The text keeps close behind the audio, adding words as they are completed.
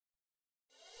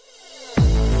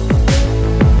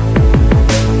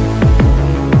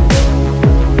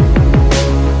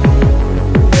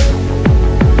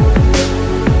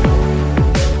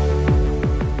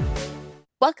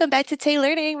back to Tay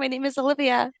Learning. My name is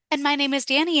Olivia. And my name is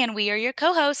Danny, and we are your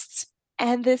co-hosts.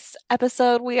 And this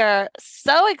episode, we are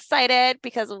so excited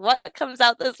because what comes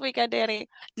out this weekend, Danny?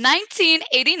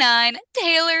 1989,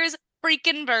 Taylor's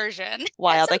freaking version. I'm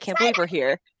Wild. so I can't believe we're excited.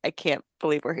 here. I can't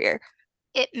believe we're here.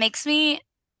 It makes me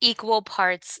equal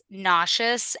parts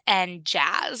nauseous and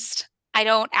jazzed. I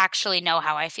don't actually know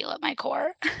how I feel at my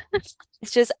core.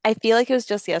 It's just, I feel like it was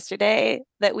just yesterday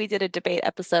that we did a debate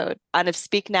episode on if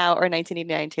Speak Now or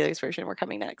 1989 Taylor's version were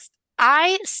coming next.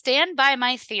 I stand by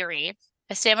my theory.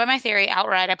 I stand by my theory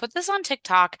outright. I put this on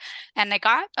TikTok and I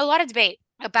got a lot of debate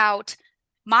about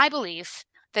my belief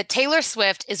that Taylor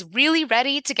Swift is really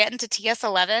ready to get into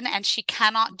TS11 and she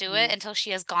cannot do it Mhm. until she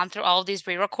has gone through all of these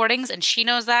re-recordings. And she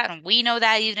knows that, and we know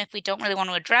that, even if we don't really want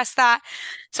to address that.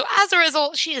 So as a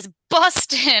result, she is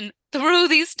busting through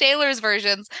these Taylor's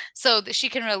versions so that she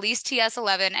can release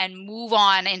TS11 and move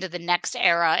on into the next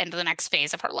era, into the next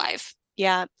phase of her life.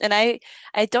 Yeah, and I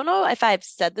don't know if I've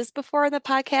said this before in the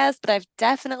podcast, but I've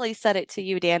definitely said it to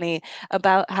you, Danny,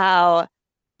 about how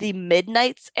the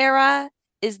Midnight's era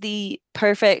is the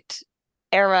perfect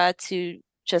era to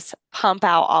just pump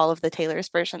out all of the Taylor's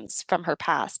versions from her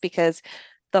past because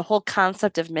the whole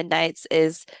concept of Midnight's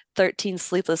is 13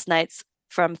 sleepless nights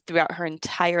from throughout her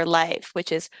entire life,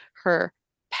 which is her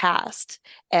past.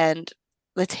 And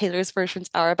the Taylor's versions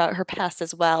are about her past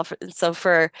as well. And so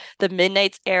for the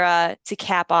Midnight's era to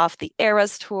cap off the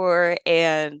Eras tour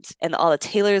and all the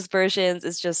Taylor's versions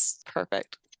is just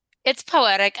perfect. It's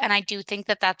poetic, and I do think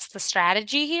that that's the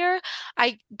strategy here.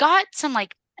 I got some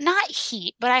not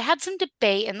heat, but I had some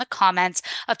debate in the comments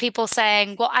of people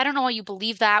saying, well, I don't know why you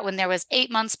believe that when there was 8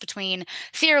 months between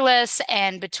Fearless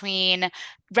and between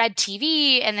Red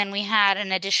TV, and then we had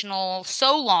an additional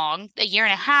so long, a year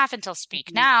and a half until Speak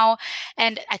Mhm. Now.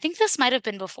 And I think this might have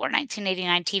been before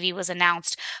 1989 TV was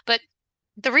announced, but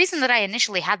the reason that I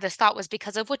initially had this thought was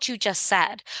because of what you just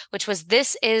said, which was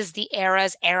this is the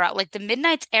era's era. Like the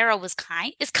Midnight's era is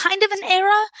kind of an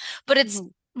era, but it's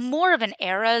Mhm. more of an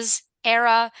era's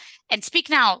era. And Speak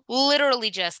Now literally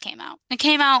just came out. It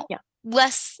came out Yeah.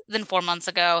 less than 4 months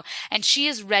ago, and she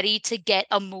is ready to get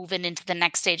a moving into the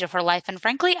next stage of her life. And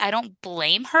frankly, I don't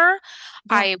blame her. Yeah.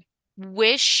 I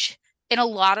wish in a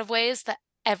lot of ways that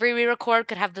every re-record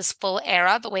could have this full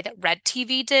era the way that Red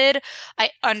TV did.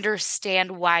 I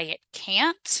understand why it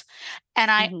can't. And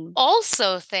I Hmm.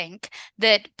 also think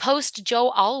that post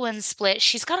Joe Alwyn split,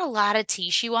 she's got a lot of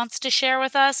tea she wants to share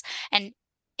with us. And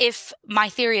if my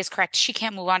theory is correct, she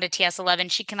can't move on to TS11.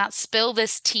 She cannot spill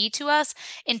this tea to us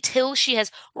until she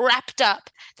has wrapped up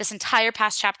this entire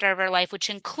past chapter of her life, which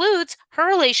includes her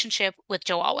relationship with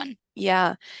Joe Alwyn.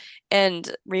 Yeah.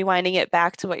 And rewinding it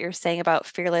back to what you're saying about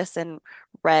Fearless and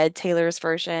Red Taylor's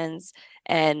versions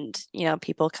and,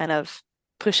 people kind of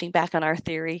pushing back on our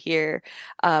theory here.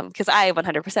 Because I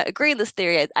 100% agree in this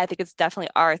theory. I think it's definitely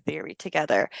our theory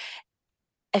together.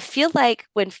 I feel like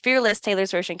when Fearless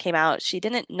Taylor's version came out, she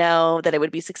didn't know that it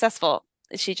would be successful.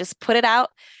 She just put it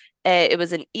out. It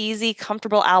was an easy,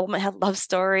 comfortable album. It had Love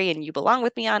Story and You Belong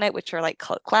With Me on it, which are like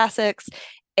cult classics.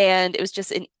 And it was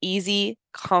just an easy,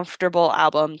 comfortable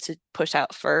album to push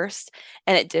out first.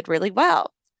 And it did really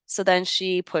well. So then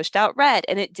she pushed out Red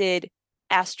and it did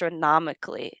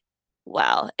astronomically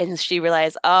well. And she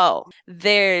realized, oh,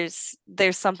 there's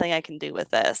something I can do with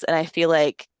this. And I feel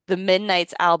like the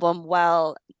Midnight's album,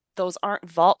 well, those aren't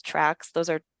vault tracks. Those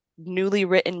are newly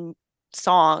written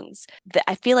songs that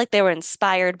I feel like they were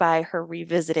inspired by her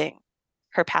revisiting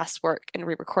her past work and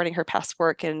re-recording her past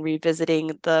work and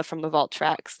revisiting the from the vault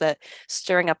tracks that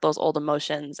stirring up those old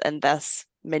emotions and thus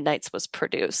Midnight's was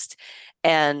produced.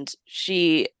 And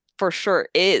she for sure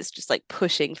is just like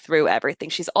pushing through everything.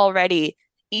 She's already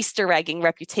Easter egging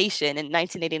Reputation in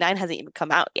 1989 hasn't even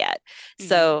come out yet. Mhm.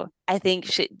 So I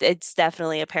think it's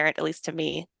definitely apparent, at least to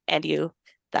me and you,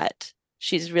 that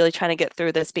she's really trying to get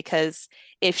through this because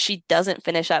if she doesn't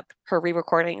finish up her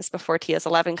re-recordings before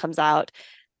TS11 comes out,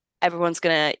 everyone's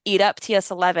gonna eat up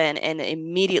TS11 and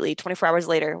immediately 24 hours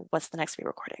later, what's the next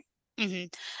re-recording? hmm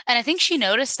And I think she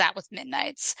noticed that with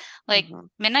Midnights. Like Mm-hmm.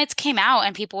 Midnights came out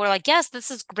and people were like, "Yes, this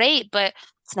is great, but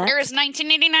What's where is next?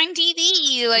 1989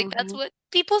 TV?" Like that's Mm-hmm. what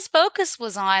people's focus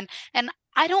was on. And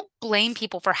I don't blame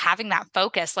people for having that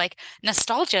focus. Like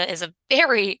nostalgia is a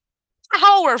very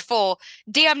powerful,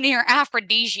 damn near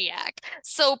aphrodisiac.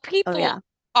 So Oh people yeah.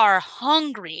 are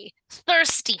hungry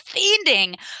thirsty,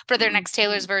 fiending for their next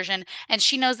Taylor's Mhm. version. And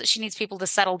she knows that she needs people to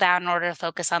settle down in order to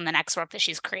focus on the next work that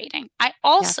she's creating. I Yeah.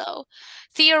 also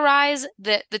theorize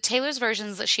that the Taylor's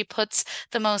versions that she puts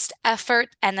the most effort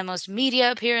and the most media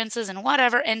appearances and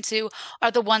whatever into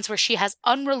are the ones where she has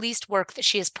unreleased work that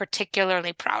she is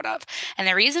particularly proud of. And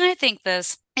the reason I think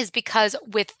this is because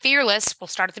with Fearless, we'll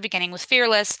start at the beginning with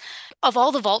Fearless. Of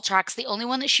all the vault tracks, the only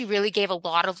one that she really gave a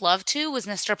lot of love to was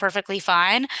Mr. Perfectly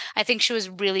Fine. I think she was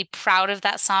really proud of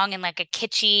that song in like a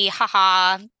kitschy,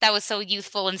 haha, that was so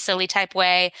youthful and silly type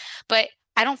way. But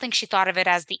I don't think she thought of it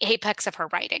as the apex of her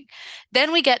writing.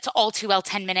 Then we get to All Too Well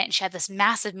 10 Minute, and she had this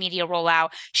massive media rollout.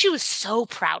 She was so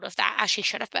proud of that, as she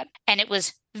should have been. And it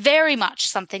was very much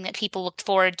something that people looked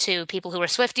forward to, people who were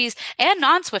Swifties and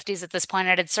non-Swifties at this point.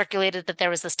 It had circulated that there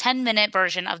was this 10-minute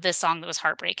version of this song that was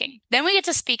heartbreaking. Then we get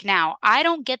to Speak Now. I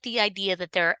don't get the idea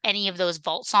that there are any of those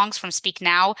vault songs from Speak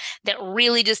Now that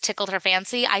really just tickled her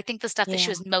fancy. I think the stuff that she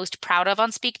Yeah. was most proud of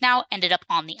on Speak Now ended up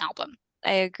on the album.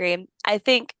 I agree. I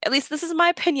think, at least this is my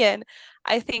opinion,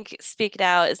 I think Speak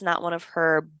Now is not one of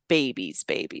her babies.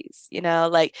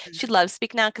 Like she loves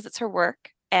Speak Now because it's her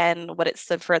work and what it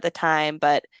stood for at the time,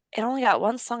 but it only got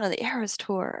one song on the Eras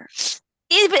tour.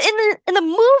 Even in the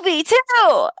movie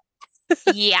too.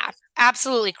 Yeah,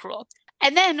 absolutely cruel.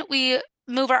 And then we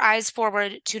move our eyes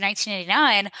forward to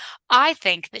 1989. I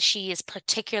think that she is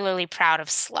particularly proud of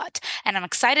Slut. And I'm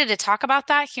excited to talk about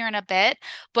that here in a bit.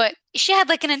 But she had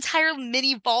like an entire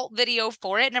mini vault video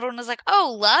for it. And everyone was like,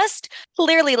 oh, Lust?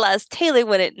 Clearly, Les Taylor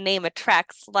wouldn't name a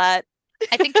track Slut.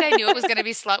 I think I knew it was going to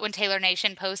be Slut when Taylor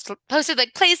Nation posted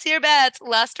like, place your bets,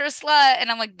 Lust or Slut.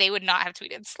 And I'm like, they would not have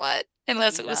tweeted Slut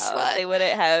unless it was No, Slut. they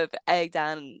wouldn't have egged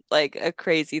on like a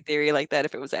crazy theory like that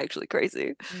if it was actually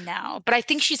crazy. No, but I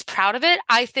think she's proud of it.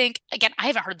 I think, again, I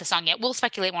haven't heard the song yet. We'll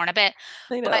speculate more in a bit,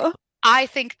 I but know. I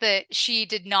think that she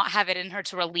did not have it in her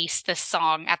to release this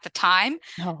song at the time.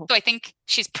 No. So I think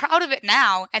she's proud of it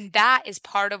now. And that is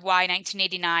part of why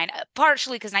 1989,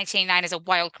 partially because 1989 is a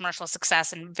wild commercial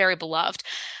success and very beloved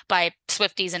by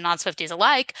Swifties and non-Swifties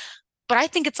alike. But I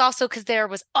think it's also because there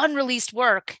was unreleased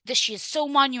work that she is so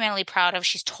monumentally proud of.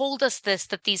 She's told us this,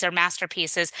 that these are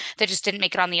masterpieces that just didn't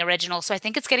make it on the original. So I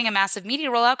think it's getting a massive media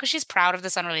rollout because she's proud of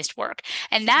this unreleased work.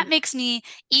 And that makes me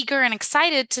eager and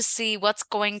excited to see what's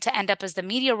going to end up as the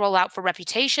media rollout for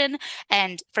Reputation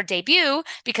and for Debut,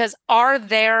 because are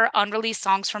there unreleased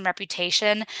songs from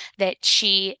Reputation that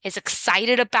she is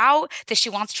excited about, that she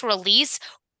wants to release?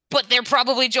 But they're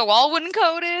probably Joe Alwyn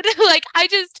coded. Like I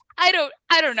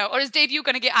don't know. Or is Debut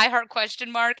gonna get I Heart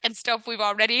question mark and stuff we've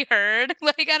already heard?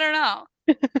 Like I don't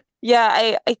know.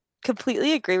 Yeah, I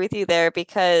completely agree with you there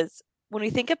because when we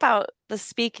think about the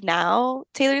Speak Now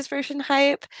Taylor's version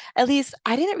hype, at least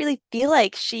I didn't really feel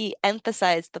like she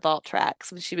emphasized the vault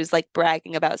tracks when she was like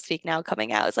bragging about Speak Now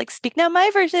coming out. It's like Speak Now, my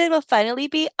version will finally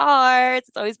be ours.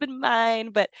 It's always been mine,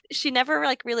 but she never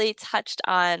like really touched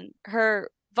on her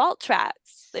vault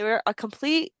tracks. They were a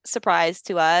complete surprise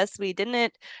to us. We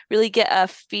didn't really get a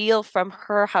feel from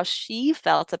her how she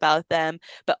felt about them.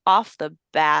 But off the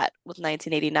bat with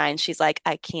 1989, she's like,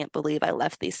 I can't believe I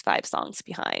left these 5 songs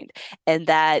behind. And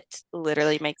that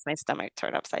literally makes my stomach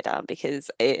turn upside down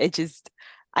because it just,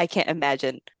 I can't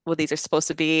imagine what these are supposed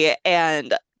to be.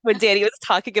 And when Danny was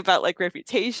talking about like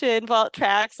Reputation vault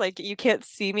tracks, like you can't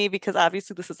see me because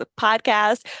obviously this is a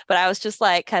podcast, but I was just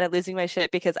like kind of losing my shit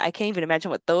because I can't even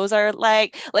imagine what those are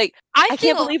like. Like, I I can't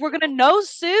feel believe we're gonna know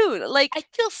soon. Like, I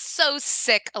feel so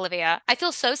sick, Olivia. I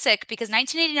feel so sick because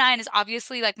 1989 is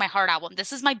obviously like my heart album.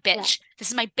 This is my yeah, bitch. This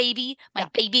is my yeah.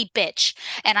 baby bitch.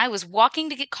 And I was walking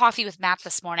to get coffee with Matt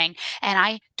this morning, and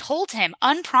I told him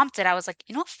unprompted, I was like,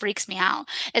 you know what freaks me out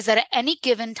is that at any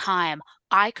given time,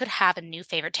 I could have a new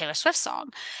favorite Taylor Swift song.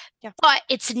 Yeah. But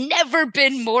it's never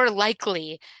been more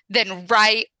likely than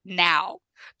right now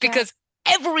Yeah. because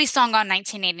every song on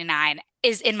 1989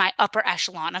 is in my upper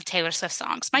echelon of Taylor Swift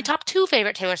songs. My Yeah. top 2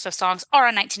 favorite Taylor Swift songs are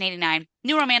on 1989.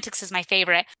 New Romantics is my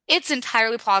favorite. It's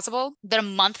entirely plausible that a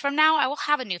month from now, I will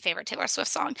have a new favorite Taylor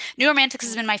Swift song. New Romantics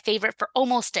has been my favorite for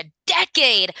almost a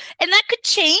decade, and that could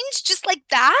change just like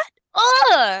that.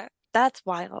 Ugh. That's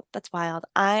wild. That's wild.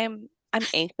 I'm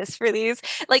anxious for these.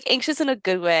 Like anxious in a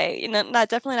good way. Not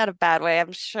definitely not a bad way,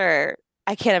 I'm sure.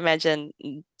 I can't imagine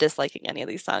disliking any of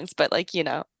these songs, but like,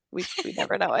 We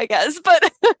never know, I guess.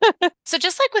 But So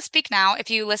just like with Speak Now, if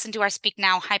you listen to our Speak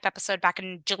Now hype episode back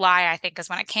in July, I think is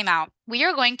when it came out, we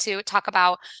are going to talk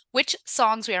about which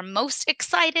songs we are most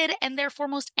excited and therefore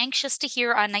most anxious to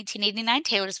hear on 1989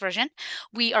 Taylor's version.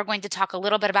 We are going to talk a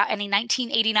little bit about any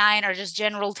 1989 or just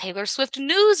general Taylor Swift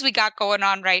news we got going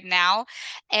on right now.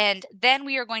 And then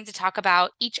we are going to talk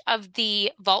about each of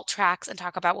the vault tracks and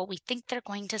talk about what we think they're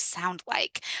going to sound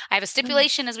like. I have a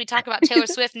stipulation as we talk about Taylor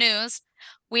Swift news.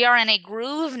 We are in a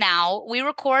groove now. We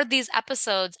record these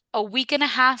episodes a week and a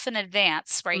half in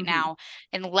advance right Mhm. now,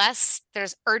 unless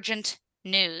there's urgent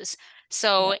news. Yeah.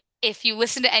 So if you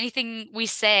listen to anything we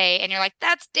say and you're like,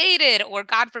 that's dated, or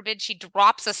God forbid she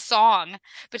drops a song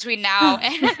between now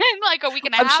and like a week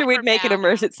and a I'm half sure we'd from make an now,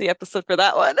 emergency episode for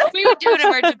that one. we would do an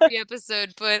emergency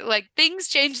episode, but like things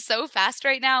change so fast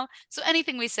right now. So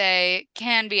anything we say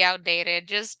can be outdated.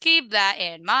 Just keep that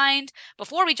in mind.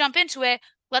 Before we jump into it,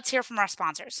 let's hear from our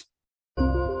sponsors.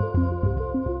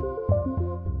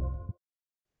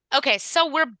 Okay, so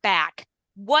we're back.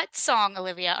 What song,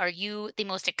 Olivia, are you the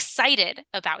most excited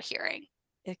about hearing?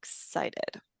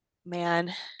 Excited.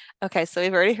 Man. Okay, so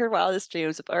we've already heard Wildest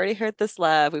Dreams. We've already heard This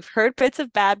Love. We've heard bits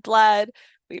of Bad Blood.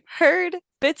 We've heard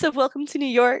bits of Welcome to New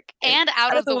York and And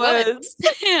Out Out of of the the Woods.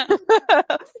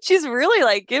 Woods. She's really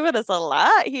like giving us a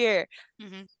lot here.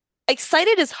 Mhm.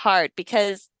 Excited is hard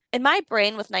because in my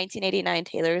brain with 1989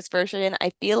 Taylor's version,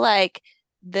 I feel like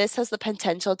this has the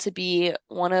potential to be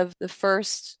one of the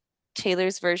first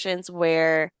Taylor's versions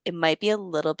where it might be a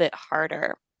little bit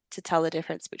harder to tell the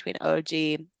difference between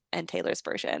OG and Taylor's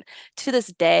version. To this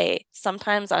day,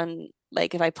 sometimes on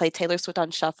like if I play Taylor Swift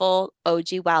on shuffle,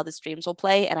 OG Wildest Dreams will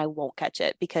play and I won't catch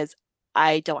it because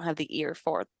I don't have the ear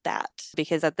for that.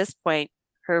 Because at this point,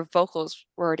 her vocals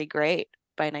were already great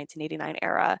by 1989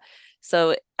 era.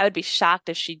 So I would be shocked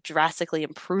if she drastically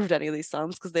improved any of these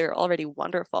songs because they're already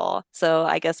wonderful. So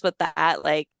I guess with that,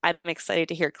 like I'm excited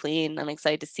to hear Clean. I'm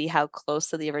excited to see how close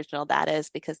to the original that is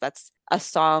because that's a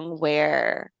song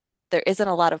where there isn't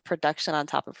a lot of production on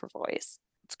top of her voice.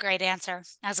 It's a great answer.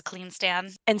 As a clean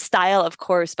stand. And style, of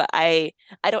course, but I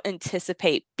don't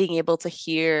anticipate being able to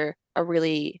hear a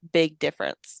really big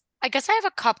difference. I guess I have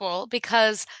a couple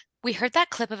because we heard that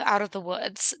clip of Out of the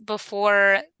Woods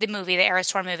before the movie, the Eras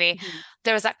Tour movie. Mhm.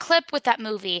 There was that clip with that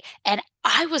movie, and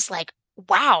I was like,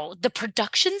 wow, the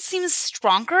production seems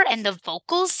stronger and the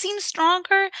vocals seem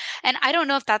stronger. And I don't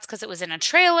know if that's because it was in a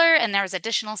trailer and there was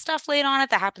additional stuff laid on it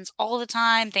that happens all the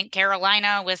time. Think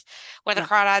Carolina with where the Yeah.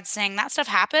 crawdads sing, that stuff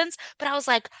happens. But I was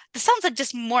like, this sounds like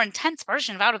just more intense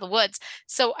version of Out of the Woods.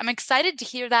 So I'm excited to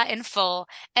hear that in full.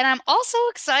 And I'm also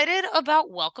excited about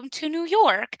Welcome to New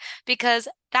York because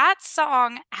that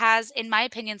song has, in my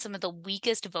opinion, some of the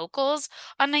weakest vocals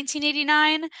on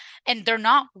 1989. And they're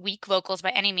not weak vocals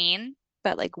by any means.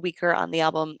 But like weaker on the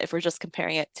album if we're just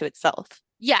comparing it to itself.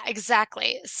 Yeah,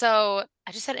 exactly. So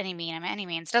I just said any mean, I mean any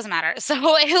means, doesn't matter. So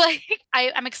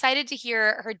I'm excited to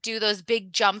hear her do those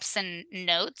big jumps and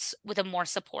notes with a more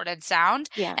supported sound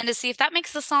Yeah. and to see if that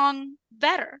makes the song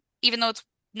better, even though it's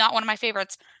not one of my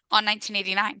favorites on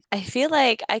 1989. I feel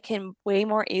like I can way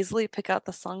more easily pick out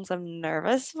the songs I'm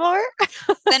nervous for.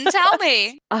 Then tell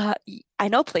me. I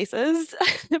know places,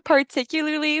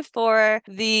 particularly for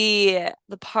the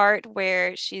part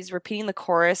where she's repeating the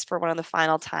chorus for one of the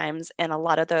final times, and a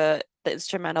lot of the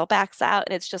instrumental backs out,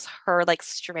 and it's just her like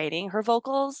straining her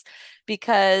vocals.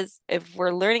 Because if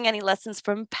we're learning any lessons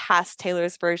from past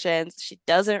Taylor's versions, she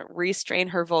doesn't restrain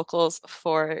her vocals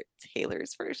for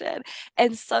Taylor's version.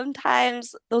 And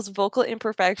sometimes those vocal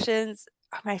imperfections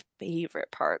are my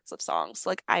favorite parts of songs.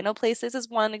 Like I Know Places is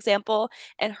one example,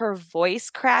 and her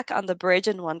voice crack on the bridge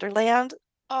in Wonderland.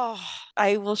 Oh,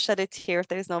 I will shed a tear if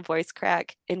there's no voice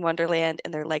crack in Wonderland,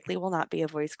 and there likely will not be a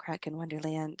voice crack in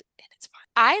Wonderland, and it's fine.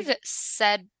 I've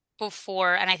said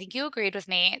before, and I think you agreed with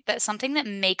me, that something that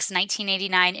makes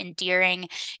 1989 endearing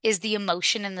is the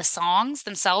emotion in the songs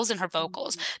themselves and her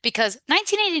vocals. Mhm. Because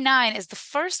 1989 is the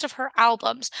first of her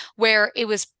albums where it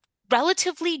was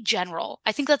relatively general.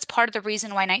 I think that's part of the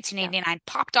reason why Yeah, 1989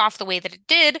 popped off the way that it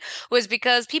did, was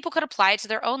because people could apply it to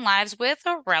their own lives with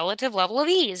a relative level of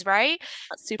ease, right?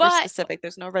 not super But specific.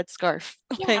 There's no red scarf.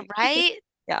 yeah, Like, right?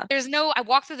 yeah, There's no, I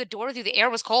walked through the door through the air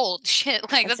was cold. Shit,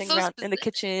 like that's dancing so around in the specific.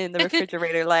 kitchen, the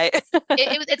refrigerator light.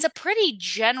 It's a pretty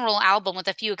general album with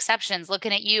a few exceptions.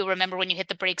 Looking at you, remember when you hit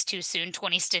the brakes too soon,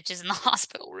 20 stitches in the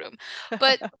hospital room.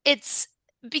 But it's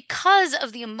because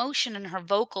of the emotion in her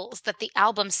vocals that the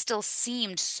album still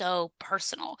seemed so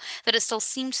personal, that it still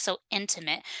seemed so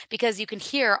intimate, because you can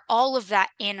hear all of that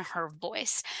in her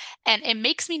voice. And it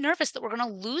makes me nervous that we're going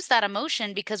to lose that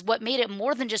emotion, because what made it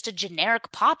more than just a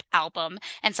generic pop album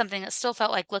and something that still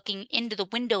felt like looking into the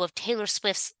window of Taylor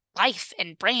Swift's life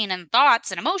and brain and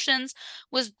thoughts and emotions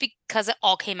was because it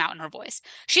all came out in her voice.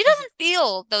 She Mhm. doesn't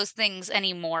feel those things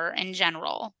anymore in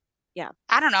general. Yeah.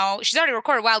 I don't know. She's already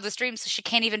recorded Wildest Dreams, so she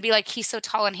can't even be like, he's so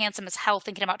tall and handsome as hell,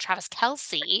 thinking about Travis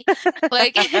Kelce.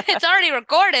 Like, it's already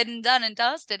recorded and done and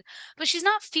dusted, but she's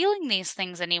not feeling these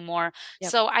things anymore.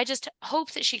 Yep. So I just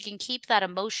hope that she can keep that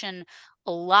emotion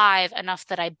alive enough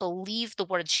that I believe the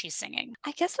words she's singing.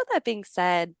 I guess with that being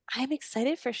said, I'm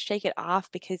excited for Shake It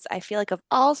Off because I feel like of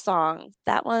all songs,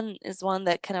 that one is one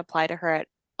that can apply to her at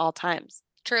all times.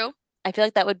 True? I feel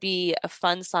like that would be a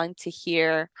fun song to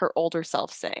hear her older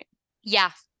self sing.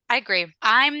 Yeah, I agree.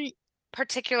 I'm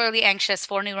particularly anxious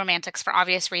for New Romantics for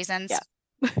obvious reasons.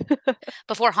 Yeah.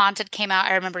 Before Haunted came out,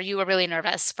 I remember you were really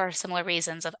nervous for similar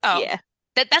reasons of, oh, Yeah.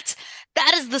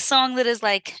 that is the song that is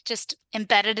like just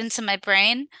embedded into my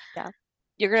brain. Yeah.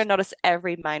 You're going to notice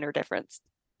every minor difference.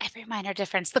 Every minor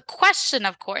difference. The question,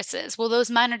 of course, is will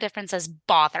those minor differences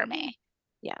bother me?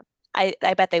 Yeah. I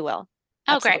bet they will.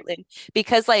 Oh, great. Absolutely.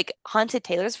 Because like Haunted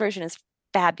Taylor's version is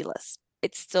fabulous.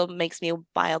 It still makes me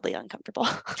wildly uncomfortable.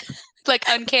 Like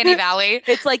Uncanny Valley.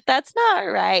 It's like that's not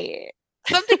right.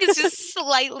 Something is just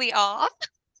slightly off.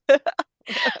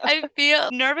 I feel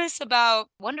nervous about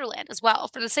Wonderland as well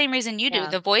for the same reason you do. Yeah.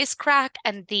 The voice crack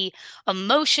and the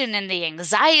emotion and the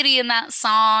anxiety in that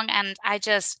song. And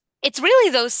it's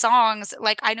really those songs,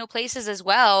 like I Know Places as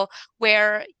well,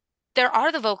 where there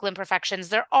are the vocal imperfections,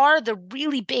 there are the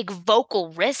really big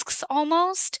vocal risks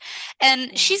almost.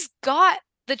 And Yeah. she's got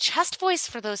the chest voice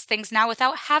for those things now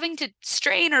without having to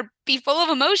strain or be full of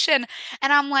emotion.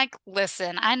 And I'm like,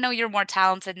 listen, I know you're more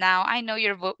talented now. I know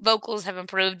your vocals have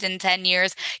improved in 10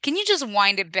 years. Can you just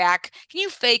wind it back? Can you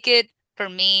fake it for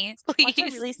me, Watch a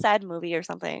please? really sad movie or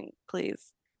something,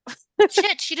 please.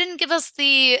 Shit, she didn't give us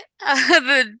the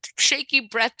shaky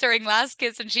breath during Last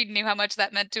Kiss, and she knew how much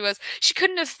that meant to us. She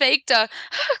couldn't have faked a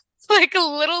like a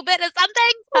little bit of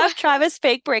something. Have Travis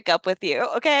fake break up with you,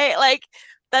 okay? Like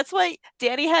that's what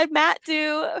Danny had Matt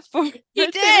do for He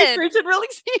the Taylor's did. version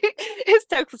release. His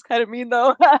text was kind of mean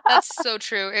though. That's so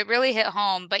true. It really hit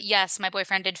home. But yes, my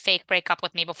boyfriend did fake break up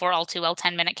with me before All Too Well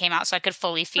 10 Minute came out, so I could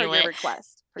fully For feel your it.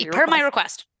 request. For your Per my request.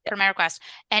 request. Yeah. Per my request.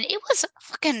 And it was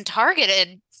fucking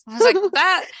targeted. I was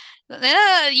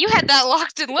like, you had that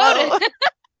locked and loaded.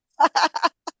 Oh,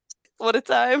 what a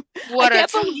time. I What a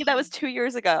can't time. believe that was 2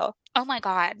 years ago. Oh my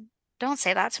God. Don't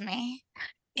say that to me.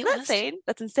 Isn't It that was. insane?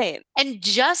 That's insane. And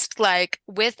just like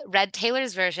with Red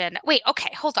Taylor's version, wait,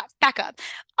 okay, hold on, back up.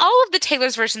 All of the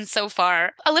Taylor's versions so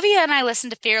far, Olivia and I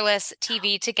listened to Fearless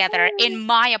TV together in Oh,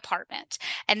 my apartment.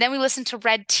 And then we listened to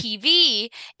Red TV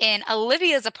in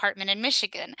Olivia's apartment in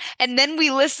Michigan. And then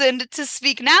we listened to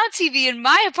Speak Now TV in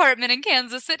my apartment in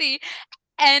Kansas City.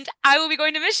 And I will be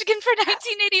going to Michigan for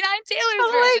 1989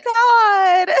 Taylor's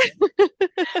version. oh my God.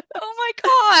 Oh my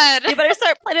You God. better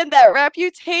start planning that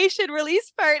Reputation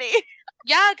release party.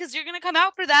 Yeah, because you're going to come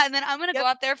out for that. And then I'm going to go Yep.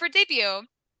 out there for debut.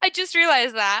 I just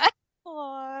realized that.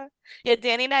 Aw. Yeah,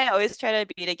 Danny and I always try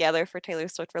to be together for Taylor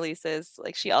Swift releases.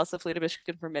 Like she also flew to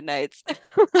Michigan for midnights.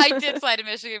 I did fly to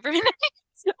Michigan for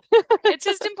it's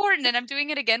just important, and I'm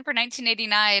doing it again for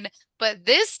 1989. But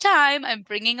this time, I'm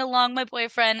bringing along my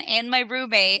boyfriend and my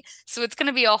roommate, so it's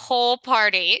gonna be a whole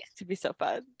party. To be so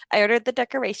fun. I ordered the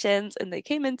decorations and they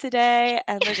came in today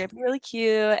and they're gonna be really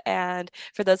cute. And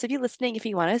for those of you listening, if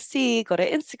you want to see, go to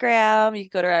Instagram. You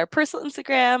can go to our personal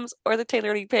Instagrams or the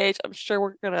Taylor League page. I'm sure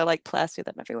we're gonna like plaster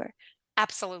them everywhere.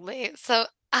 Absolutely. So,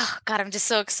 oh God, I'm just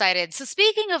so excited. So,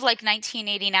 speaking of like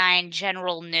 1989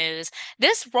 general news,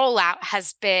 this rollout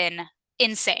has been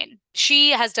insane.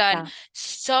 She has done Yeah,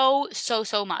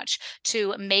 so much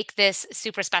to make this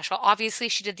super special. Obviously,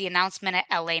 she did the announcement at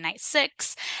LA Night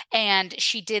 6, and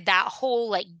she did that whole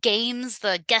like games,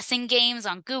 the guessing games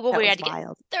on Google that where you was had to get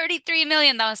wild. 33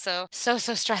 million. That was so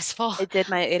stressful. I did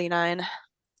my 89.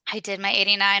 I did my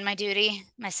 89, my duty,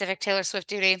 my Civic Taylor Swift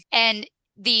duty. And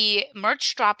the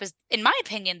merch drop is, in my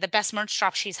opinion, the best merch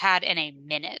drop she's had in a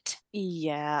minute.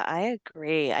 Yeah, I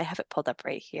agree. I have it pulled up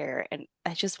right here and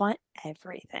I just want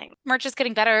everything. Merch is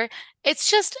getting better. It's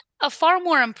just a far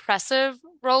more impressive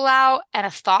rollout and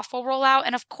a thoughtful rollout.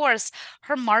 And of course,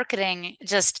 her marketing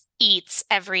just eats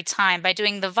every time by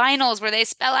doing the vinyls where they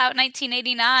spell out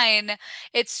 1989.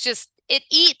 It's just, it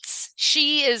eats.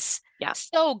 She is Yeah.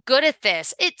 so good at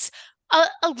this. It's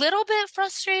a little bit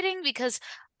frustrating because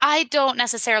I don't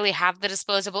necessarily have the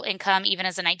disposable income, even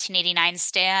as a 1989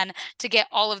 stan, to get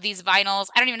all of these vinyls.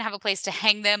 I don't even have a place to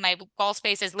hang them. My wall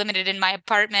space is limited in my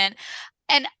apartment.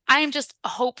 And I'm just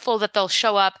hopeful that they'll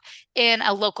show up in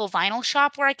a local vinyl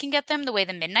shop where I can get them the way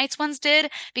the Midnights ones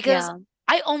did, because Yeah,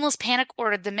 I almost panic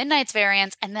ordered the Midnights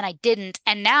variants and then I didn't.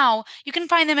 And now you can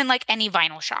find them in like any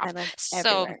vinyl shop. I'm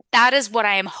So everywhere. that is what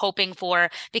I am hoping for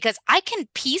because I can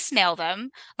piecemeal them.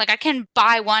 Like I can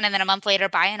buy one and then a month later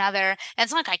buy another. And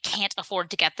it's not like I can't afford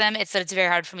to get them. It's that it's very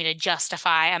hard for me to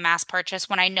justify a mass purchase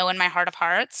when I know in my heart of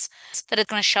hearts that it's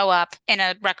going to show up in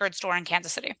a record store in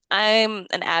Kansas City. I'm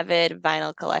an avid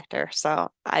vinyl collector, so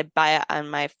I buy it on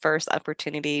my first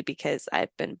opportunity because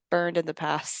I've been burned in the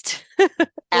past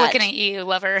Looking at, at you,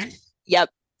 lover. yep,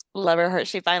 Lover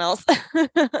Heart-shaped vinyls.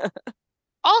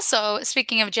 Also,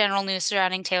 speaking of general news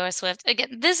surrounding Taylor Swift,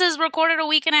 again, this is recorded a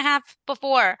week and a half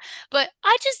before, but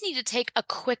I just need to take a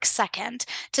quick second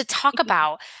to talk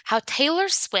about how Taylor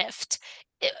Swift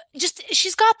just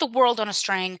she's got the world on a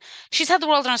string. She's had the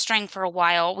world on a string for a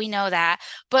while. We know that.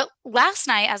 But last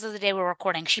night, as of the day we're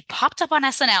recording, she popped up on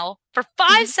SNL for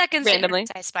five Mhm. seconds to Randomly.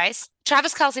 introduce Ice Spice.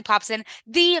 Travis Kelce pops in.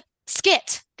 The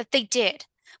skit that they did,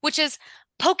 which is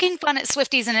poking fun at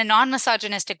Swifties in a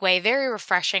non-misogynistic way. Very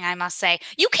refreshing, I must say.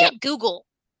 You Yep. can't Google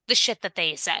the shit that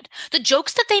they said. The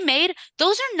jokes that they made,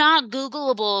 those are not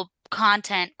Googleable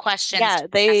content questions to Yeah,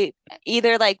 ask. they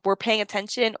either like were paying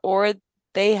attention or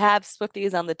they have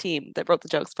Swifties on the team that wrote the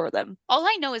jokes for them. All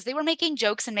I know is they were making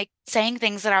jokes and saying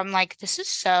things that I'm like, this is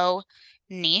so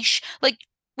niche. Like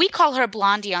we call her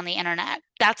Blondie on the internet.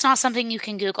 That's not something you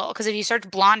can Google because if you search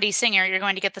Blondie singer, you're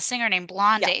going to get the singer named Yeah.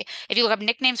 Blondie. If you look up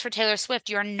nicknames for Taylor Swift,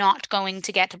 you're not going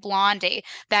to get Blondie.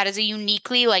 That is a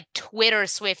uniquely like Twitter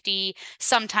Swiftie,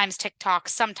 sometimes TikTok,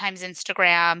 sometimes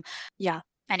Instagram. Yeah.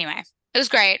 Anyway, it was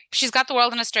great. She's got the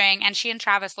world in a string, and she and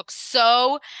Travis look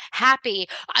so happy.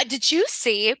 Did you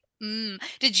see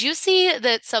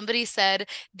that somebody said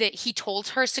that he told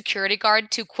her security guard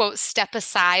to quote step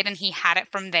aside and he had it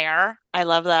from there? I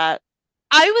love that.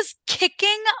 I was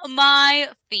kicking my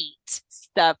feet.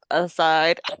 Step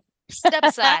aside. Step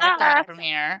aside, I've got it from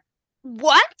here.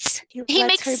 What? He He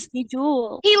lets her makes be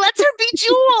Jewel. he lets her be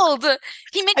jeweled.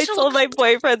 He I makes her told look my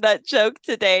boyfriend that joke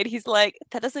today, and he's like,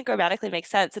 that doesn't grammatically make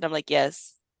sense. And I'm like,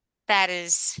 yes, that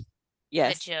is the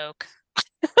yes. joke.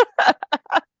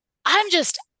 I'm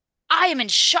just, I am in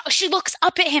shock. She looks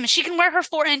up at him. She can wear her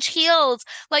 4-inch heels.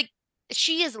 Like,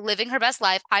 she is living her best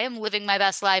life. I am living my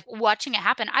best life watching it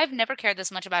happen. I've never cared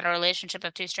this much about a relationship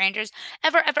of two strangers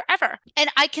ever, ever, ever. And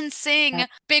I can sing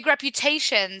big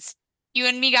reputations. You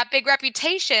and me got big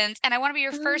reputations, and I want to be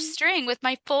your first string with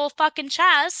my full fucking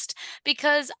chest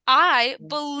because I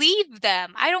believe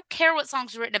them. I don't care what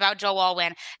songs are written about Joe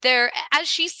Alwyn. They're, as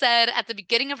she said at the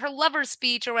beginning of her lover's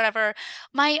speech or whatever,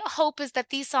 my hope is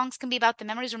that these songs can be about the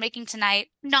memories we're making tonight,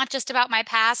 not just about my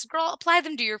past. Girl, apply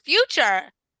them to your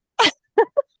future.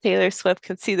 Taylor Swift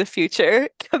can see the future.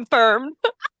 Confirmed.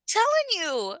 Telling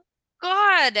you.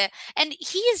 God. And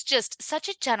he is just such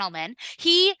a gentleman.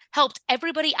 He helped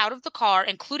everybody out of the car,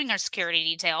 including our security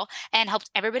detail, and helped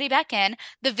everybody back in.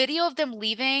 The video of them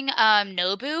leaving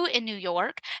Nobu in New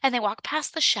York, and they walk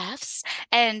past the chefs,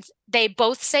 and they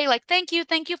both say, like, thank you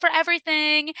for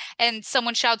everything. And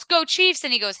someone shouts, Go Chiefs!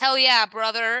 And he goes, Hell yeah,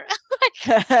 brother.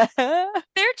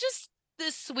 They're just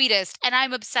the sweetest, and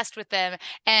I'm obsessed with them.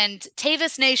 And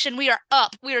Tavis Nation, we are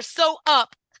up. We are so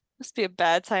up. Must be a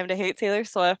bad time to hate Taylor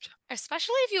Swift.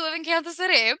 Especially if you live in Kansas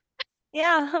City.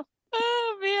 Yeah.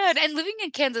 Oh man. And living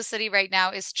in Kansas City right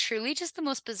now is truly just the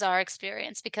most bizarre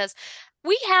experience because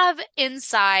we have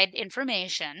inside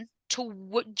information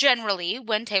to generally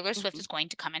when Taylor Swift Mhm. is going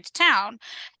to come into town.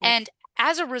 Yep. And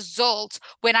as a result,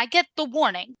 when I get the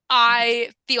warning, Mhm.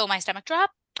 I feel my stomach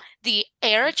drop. The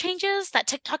air changes, that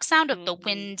TikTok sound of the Mhm.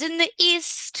 wind in the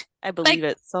east. I Like believe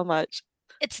it so much.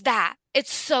 it's that.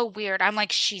 It's so weird. I'm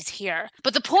like, she's here.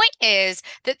 But the point is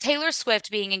that Taylor Swift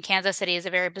being in Kansas City is a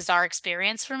very bizarre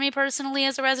experience for me personally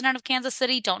as a resident of Kansas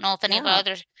City. Don't know if any of the Yeah.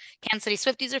 other Kansas City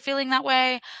Swifties are feeling that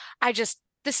way.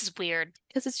 This is weird.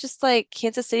 Because it's just like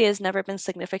Kansas City has never been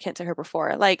significant to her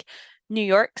before. Like New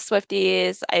York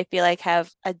Swifties, I feel like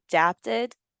have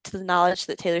adapted to the knowledge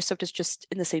that Taylor Swift is just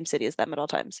in the same city as them at all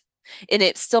times. And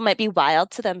it still might be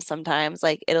wild to them sometimes.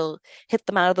 Like it'll hit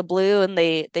them out of the blue and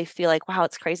they feel like, wow,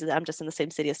 it's crazy that I'm just in the same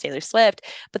city as Taylor Swift.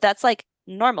 But that's like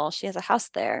normal. She has a house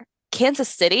there. Kansas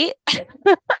City,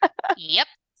 Yep.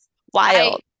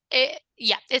 wild.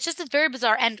 Yeah, it's just very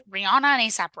bizarre. And Rihanna and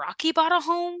ASAP Rocky bought a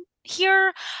home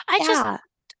here. I just, Yeah.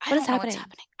 I What is don't know what's happening?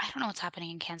 happening. I don't know what's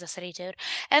happening in Kansas City, dude.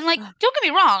 And like, Ugh. don't get me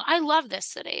wrong, I love this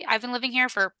city. I've been living here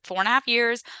for 4.5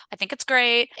 years. I think it's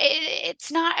great.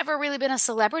 It's not ever really been a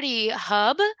celebrity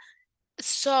hub.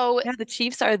 So Yeah, the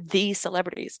Chiefs are the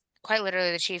celebrities. quite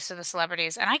literally the Chiefs are the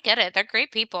celebrities. And I get it. They're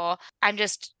great people. I'm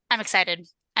excited.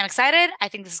 I'm excited. I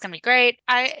think this is gonna be great.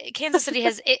 Kansas City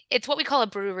it's what we call a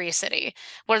brewery city,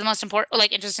 where the most important,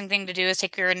 like interesting thing to do is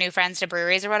take your new friends to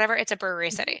breweries or whatever. It's a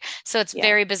brewery city. So it's Yeah,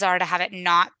 very bizarre to have it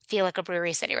not feel like a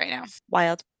brewery city right now.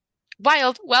 wild.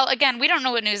 Wild. Well, again, we don't know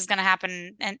what news is going to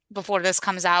happen and before this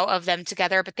comes out of them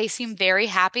together, but they seem very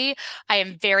happy. I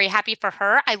am very happy for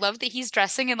her. I love that he's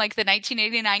dressing in like the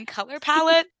 1989 color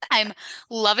palette. I'm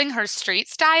loving her street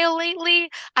style lately.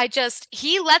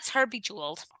 He lets her be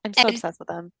jeweled. I'm so And obsessed with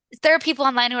them. there are people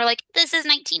online who are like, this is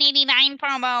 1989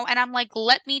 promo. And I'm like,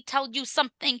 let me tell you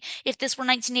something. If this were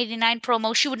 1989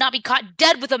 promo, she would not be caught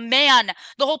dead with a man.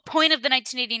 The whole point of the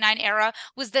 1989 era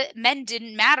was that men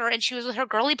didn't matter and she was with her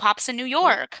girly pops in New Yep.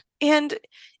 York. And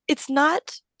it's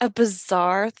not a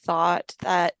bizarre thought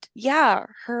that, yeah,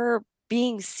 her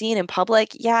being seen in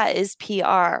public, yeah, is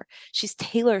PR. She's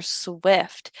Taylor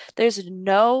Swift. There's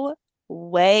no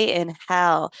way in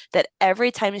hell that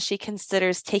every time she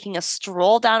considers taking a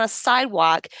stroll down a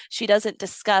sidewalk, she doesn't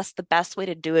discuss the best way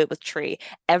to do it with Tree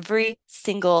every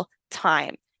single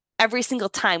time. Every single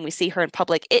time we see her in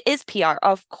public, it is PR.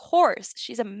 Of course,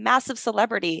 she's a massive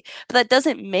celebrity, but that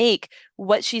doesn't make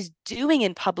what she's doing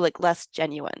in public less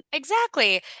genuine.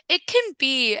 Exactly. It can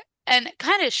be, and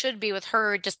kind of should be with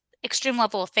her, just extreme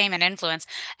level of fame and influence.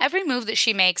 Every move that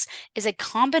she makes is a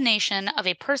combination of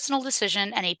a personal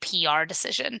decision and a PR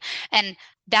decision. And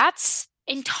that's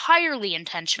entirely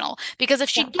intentional because if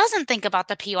she Yeah. doesn't think about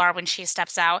the PR when she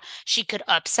steps out, she could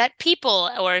upset people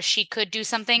or she could do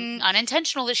something Mhm.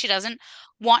 unintentional that she doesn't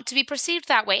want to be perceived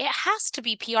that way. It has to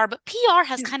be PR, but PR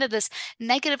has Yeah. kind of this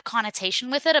negative connotation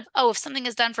with it of, oh, if something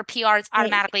is done for PR, it's Hey,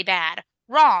 automatically bad.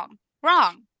 Wrong.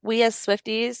 Wrong. we as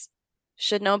Swifties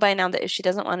should know by now that if she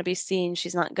doesn't want to be seen,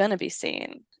 she's not going to be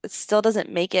seen. It still doesn't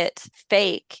make it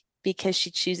fake because she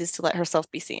chooses to let herself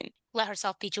be seen. Let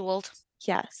herself be jeweled.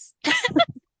 Yes.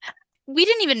 We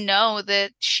didn't even know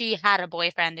that she had a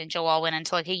boyfriend in Joe Alwyn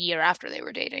until like a year after they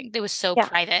were dating. They was so Yeah.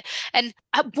 private. And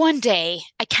one day,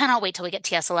 I cannot wait till we get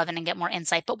TS11 and get more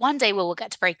insight, but one day we will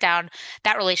get to break down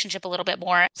that relationship a little bit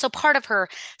more. So part of her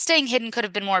staying hidden could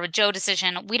have been more of a Joe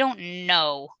decision. We don't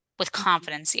know with Mhm.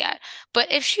 confidence yet.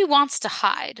 But if she wants to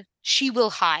hide, she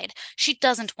will hide. She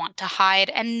doesn't want to hide,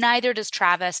 and neither does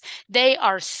Travis. They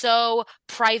are so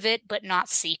private but not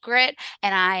secret,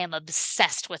 and I am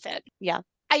obsessed with it. Yeah.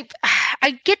 I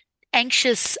I get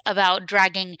anxious about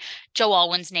dragging Joe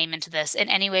Alwyn's name into this in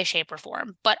any way, shape, or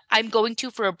form, but I'm going to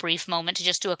for a brief moment to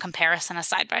just do a comparison, a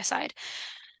side by side.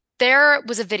 There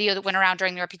was a video that went around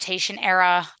during the Reputation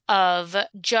era of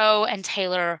Joe and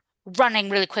Taylor running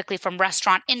really quickly from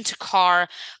restaurant into car.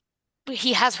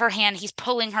 He has her hand, he's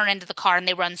pulling her into the car, and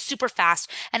they run super fast.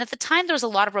 And at the time, there was a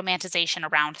lot of romanticization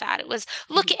around that. It was,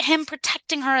 look Mhm. at him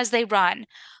protecting her as they run.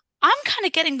 I'm kind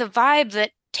of getting the vibe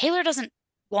that Taylor doesn't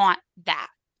want that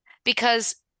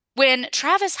because when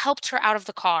Travis helped her out of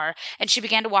the car and she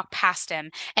began to walk past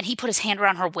him, and he put his hand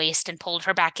around her waist and pulled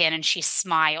her back in, and she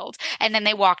smiled. And then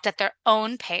they walked at their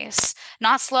own pace,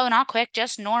 not slow, not quick,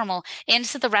 just normal,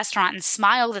 into the restaurant and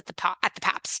smiled at the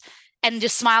Paps and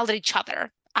just smiled at each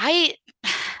other. I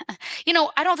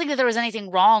don't think that there was anything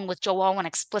wrong with Joe Alwyn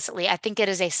explicitly. I think it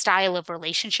is a style of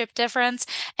relationship difference.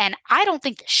 And I don't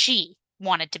think that she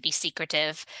wanted to be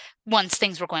secretive once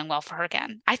things were going well for her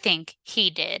again. I think he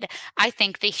did. I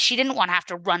think that she didn't want to have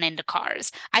to run into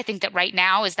cars. I think that right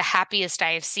now is the happiest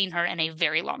I have seen her in a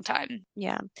very long time.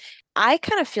 Yeah. I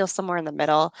kind of feel somewhere in the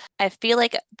middle. I feel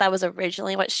like that was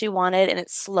originally what she wanted, and it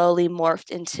slowly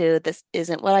morphed into this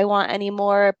isn't what I want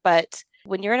anymore. But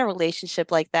when you're in a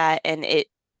relationship like that and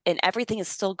everything is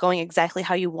still going exactly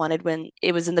how you wanted when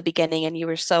it was in the beginning and you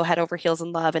were so head over heels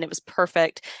in love and it was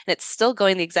perfect and it's still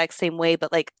going the exact same way,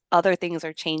 but like other things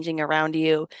are changing around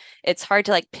you, it's hard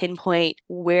to like pinpoint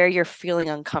where you're feeling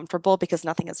uncomfortable because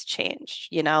nothing has changed,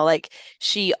 like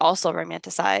she also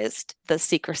romanticized the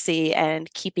secrecy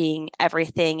and keeping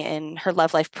everything in her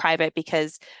love life private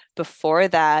because before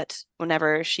that,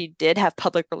 whenever she did have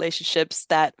public relationships,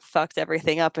 that fucked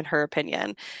everything up in her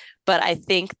opinion. But I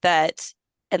think that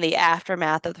in the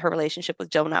aftermath of her relationship with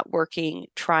Joe not working,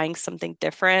 trying something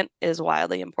different is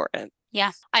wildly important.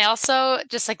 Yeah. I also,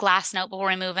 just like last note before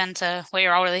we move into what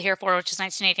you're all really here for, which is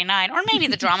 1989, or maybe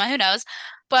the drama, who knows.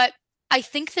 But I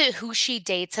think that who she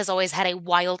dates has always had a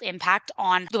wild impact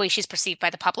on the way she's perceived by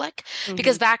the public.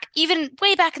 Because Hmm. even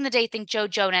way back in the day, I think Joe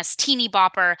Jonas, teeny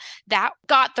bopper, that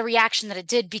got the reaction that it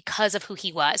did because of who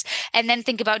he was. And then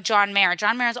think about John Mayer.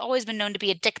 John Mayer has always been known to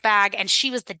be a dickbag, and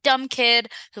she was the dumb kid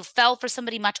who fell for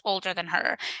somebody much older than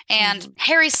her. And Hmm.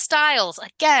 Harry Styles,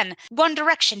 again, One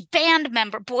Direction band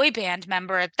member, boy band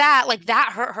member,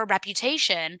 that hurt her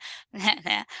reputation.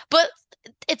 But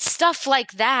it's stuff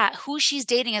like that. Who she's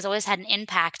dating has always had an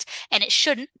impact, and it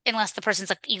shouldn't unless the person's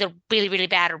like either really, really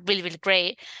bad or really, really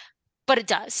great. But it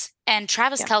does. And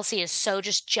Travis Yeah. Kelce is so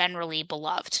just generally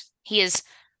beloved. He is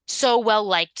so well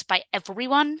liked by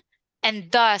everyone,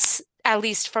 and thus, at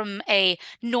least from a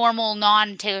normal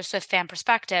non-Taylor Swift fan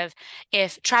perspective,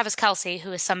 if Travis Kelce,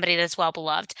 who is somebody that's well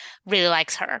beloved, really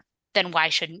likes her, then why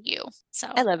shouldn't you? I So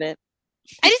love it.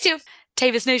 I do too.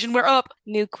 Tavis Nation, we're up.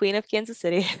 New queen of Kansas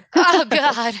City. Oh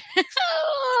God.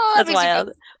 Oh, that That's makes me feel.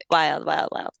 wild. Wild, wild,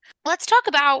 wild. Let's talk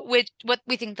about what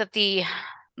we think that the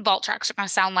vault tracks are going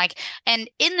to sound like. And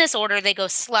in this order, they go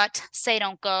Slut, Say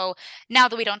Don't Go, Now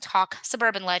That We Don't Talk,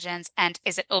 Suburban Legends, and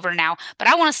Is It Over Now? But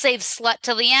I want to save Slut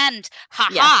till the end. Ha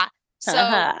Yeah. ha. So,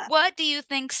 Uh-huh. what do you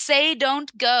think Say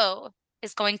Don't Go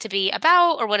is going to be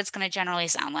about, or what it's going to generally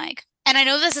sound like? And I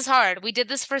know this is hard. We did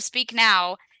this for Speak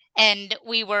Now, and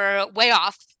we were way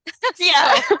off.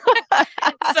 Yeah. So,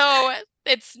 so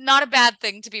it's not a bad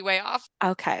thing to be way off.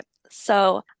 Okay.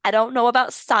 So I don't know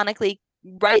about sonically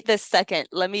right this second.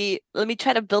 Let me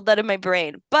try to build that in my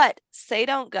brain. But say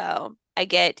don't go. I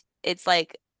get it's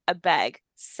like a beg.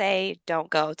 Say don't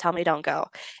go. Tell me don't go.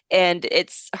 And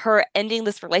it's her ending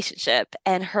this relationship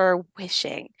and her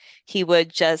wishing he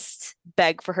would just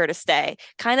beg for her to stay.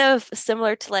 Kind of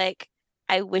similar to like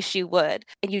I wish you would.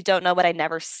 And you don't know what I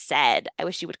never said. I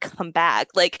wish you would come back.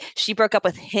 Like she broke up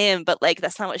with him, but like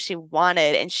that's not what she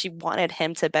wanted. And she wanted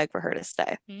him to beg for her to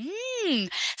stay. Mm.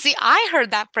 See, I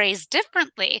heard that phrase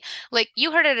differently. Like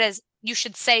you heard it as you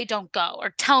should say don't go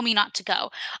or tell me not to go.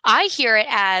 I hear it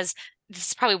as this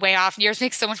is probably way off. Yours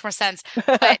makes so much more sense.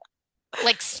 But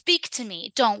like speak to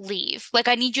me, don't leave. Like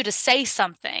I need you to say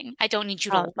something. I don't need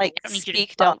you to leave. Like I don't need you to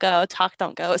speak, go. don't go, talk,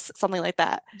 don't go, something like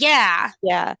that. Yeah,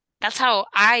 Yeah. that's how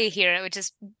I hear it, which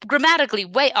is grammatically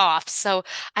way off. So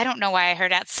I don't know why I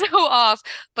heard that so off,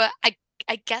 but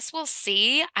I guess we'll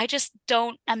see. I just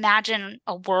don't imagine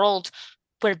a world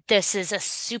where this is a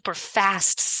super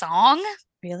fast song.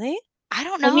 Really? I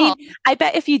don't I know. mean, I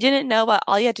bet if you didn't know what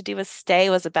All You Had to Do Was Stay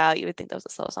was about, you would think that was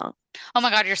a slow song. Oh my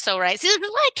God, you're so right. See, this is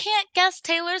why I can't guess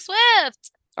Taylor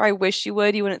Swift. Or I wish you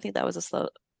would, you wouldn't think that was a slow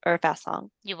or a fast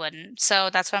song. You wouldn't. So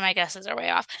that's why my guesses are way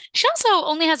off. She also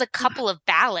only has a couple of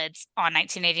ballads on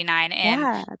 1989 in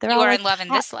Yeah, they're You all Are like in Love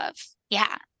and This Love.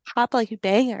 Yeah. pop like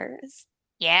bangers.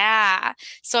 Yeah.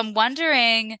 So I'm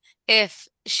wondering if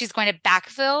she's going to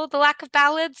backfill the lack of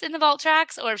ballads in the vault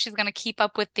tracks or if she's going to keep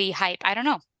up with the hype. I don't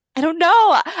know. I don't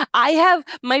know. I have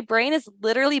my brain is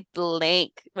literally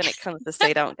blank when it comes to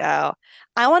Say Don't Go.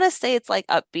 I want to say it's like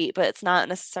upbeat, but it's not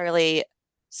necessarily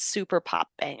super pop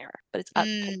banger, but it's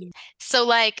upbeat. So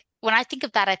like when I think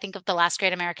of that, I think of The Last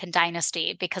Great American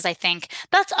Dynasty because I think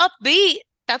that's upbeat.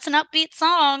 That's an upbeat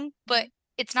song, but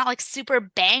it's not like super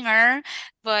banger,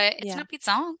 but it's an Yeah. upbeat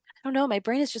song. I don't know. My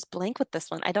brain is just blank with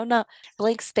this one. I don't know.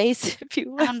 Blank space, if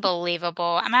you will.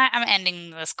 Unbelievable. I'm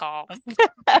ending this call.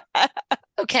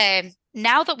 Okay,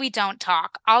 now that we don't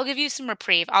talk, I'll give you some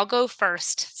reprieve. I'll go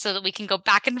first so that we can go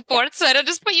back and Yeah. forth so I don't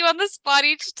just put you on the spot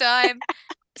each time.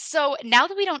 So now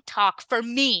that we don't talk, for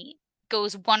me,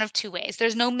 goes one of two ways.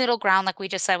 There's no middle ground, like we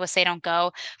just said with Say Don't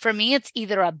Go. For me, it's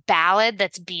either a ballad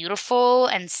that's beautiful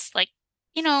and like,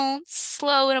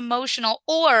 slow and emotional,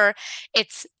 or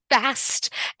it's fast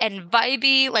and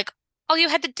vibey, like all you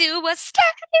had to do was stay.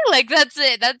 Like that's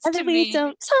it. That's And to then we me.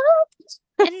 don't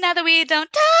talk. And now that we don't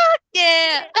talk,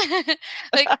 yeah.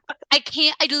 Like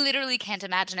I literally can't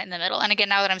imagine it in the middle. And again,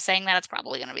 now that I'm saying that, it's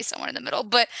probably going to be somewhere in the middle,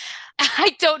 but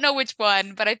I don't know which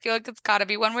one, but I feel like it's got to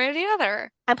be one way or the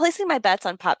other. I'm placing my bets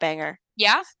on pop banger.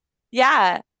 Yeah.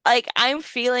 Yeah. Like I'm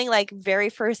feeling like very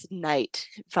first night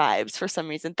vibes for some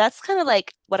reason. That's kind of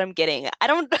like what I'm getting. I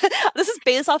don't, this is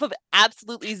based off of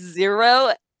absolutely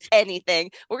zero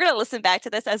anything. We're gonna listen back to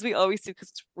this as we always do because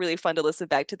it's really fun to listen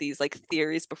back to these like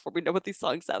theories before we know what these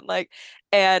songs sound like.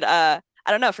 And I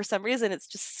don't know, for some reason it's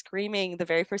just screaming the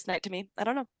very first night to me. I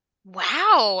don't know.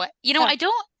 Wow. Yeah. I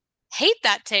don't hate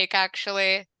that take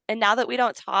actually. And now that we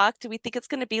don't talk, do we think it's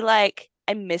gonna be like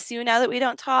I miss you now that we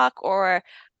don't talk, or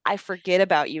I forget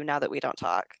about you now that we don't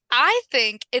talk? I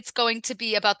think it's going to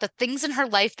be about the things in her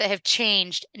life that have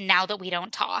changed now that we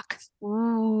don't talk.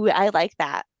 Ooh, I like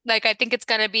that. Like I think it's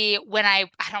gonna be when I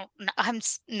don't know,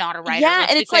 not a writer, Yeah,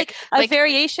 let's and be it's clear. like a Like,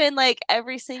 variation, like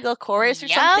every single chorus or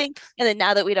yep, something. And then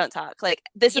now that we don't talk, like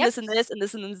this and yep, this and this and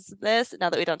this and this and this, now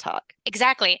that we don't talk.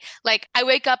 exactly. Like I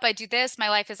wake up, I do this, my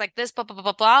life is like this, blah blah blah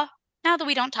blah blah. Now that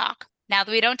we don't talk. Now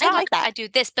that we don't I like talk, that. I do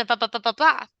this, blah blah blah blah blah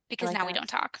blah. I Because like now we that. don't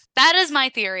talk. That is my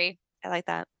theory. I like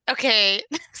that. Okay,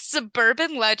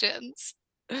 suburban legends.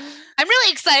 I'm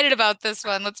really excited about this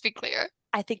one, let's be clear.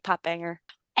 I think pop banger,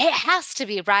 It has to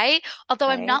be, right? Although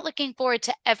I'm right? not looking forward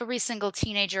to every single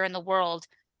teenager in the world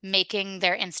making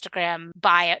their Instagram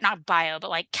bio, not bio, but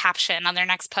like caption on their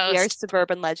next We are post.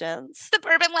 suburban legends.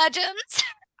 Suburban legends.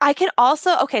 I can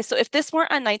also, okay, so if this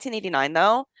weren't on 1989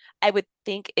 though, I would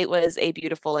think it was a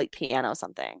beautiful like piano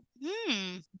something.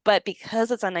 Hmm. But because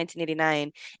it's on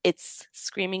 1989, it's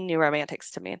screaming new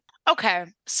romantics to me. Okay.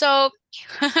 So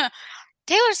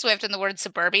Taylor Swift and the word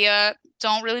suburbia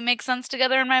don't really make sense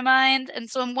together in my mind. And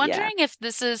so I'm Yeah. wondering if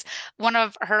this is one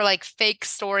of her like fake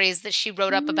stories that she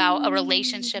wrote up about a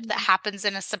relationship that Mm. happens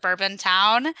in a suburban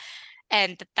town.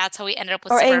 And that's how we ended up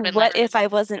with Or a suburban what if legends. I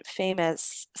wasn't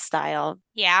famous style.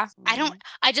 Yeah. I don't, Mm.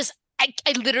 I just, I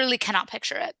literally cannot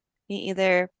picture it. Me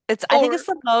either. I think Or it's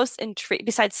the most intriguing,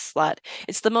 besides slut,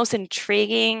 it's the most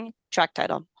intriguing track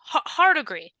title. hard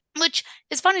agree. Which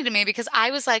is funny to me because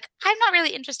I was like, I'm not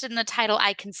really interested in the title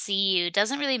I Can See You.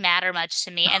 Doesn't really matter much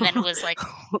to me. And then it was like,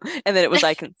 And then it was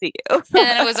I Can See You. and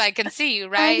then it was I Can See You, I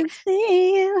right? can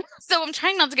see you. So I'm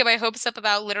trying not to get my hopes up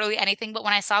about literally anything, but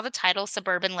when I saw the title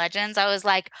Suburban Legends, I was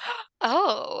like,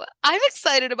 oh, I'm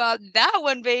excited about that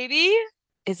one, baby.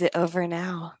 Is it over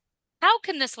now? How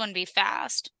can this one be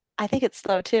fast? I think it's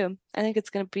slow too. I think it's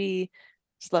gonna be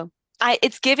slow.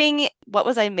 It's giving what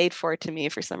was I made for to me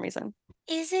for some reason.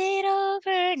 Is it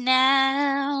over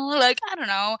now? Like, I don't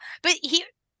know. But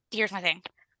here's my thing.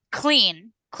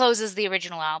 Clean closes the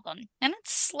original album, and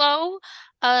it's slow.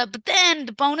 But then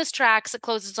the bonus tracks it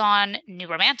closes on New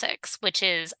Romantics, which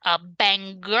is a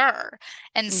banger.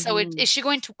 And so Hmm. is she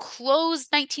going to close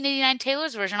 1989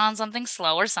 Taylor's version on something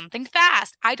slow or something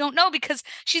fast? I don't know because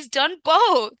she's done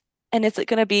both. And is it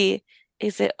gonna be,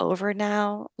 is it over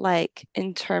now? Like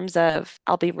in terms of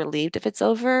I'll be relieved if it's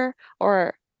over,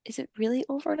 or is it really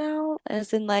over now?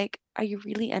 As in like, are you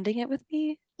really ending it with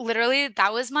me? Literally,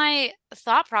 that was my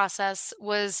thought process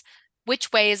was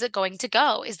which way is it going to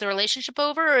go? Is the relationship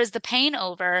over or is the pain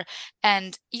over?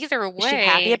 And either Is she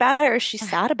happy way, about it or is she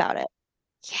sad about it?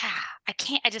 yeah, I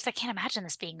can't imagine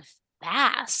this being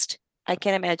fast. I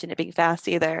can't imagine it being fast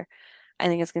either. I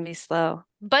think it's gonna be slow.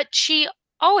 But she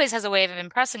always has a way of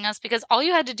impressing us because all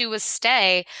you had to do was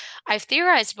stay. I've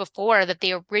theorized before that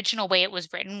the original way it was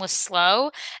written was slow.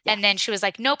 Yeah. And then she was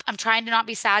like, nope, I'm trying to not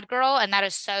be sad girl. And that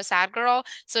is so sad girl.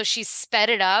 So she sped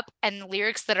it up and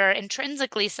lyrics that are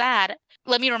intrinsically sad.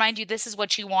 Let me remind you, this is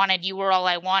what you wanted. You were all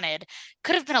I wanted.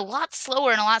 Could have been a lot slower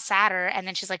and a lot sadder. And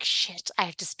then she's like, shit, I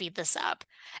have to speed this up.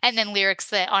 And then lyrics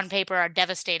that on paper are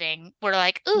devastating were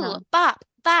like, ooh, Yeah. bop,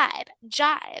 vibe,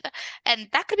 jive. And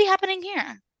that could be happening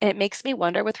here. And it makes me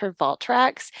wonder with her vault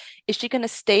tracks, is she going to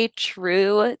stay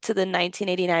true to the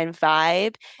 1989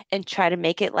 vibe and try to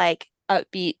make it like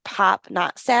upbeat pop,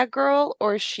 not sad girl?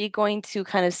 Or is she going to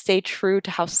kind of stay true to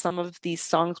how some of these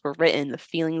songs were written, the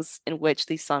feelings in which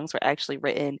these songs were actually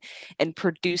written, and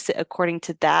produce it according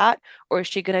to that? Or is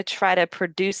she going to try to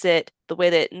produce it the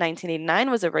way that 1989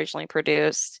 was originally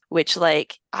produced, which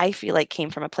like I feel like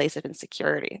came from a place of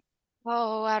insecurity?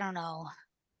 Oh, I don't know.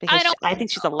 I Because don't I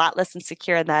think she's a know. lot less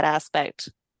insecure in that aspect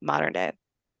modern day.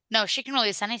 No, she can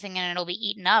release anything and it'll be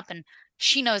eaten up. And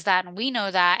she knows that, and we know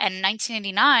that. And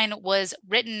 1989 was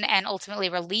written and ultimately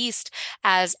released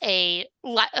as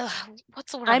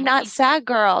what's the word I'm I'm not looking for? sad,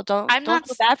 girl. Don't I'm don't not,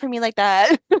 feel bad for me like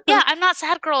that. yeah, I'm not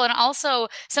sad girl. And also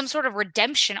some sort of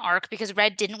redemption arc because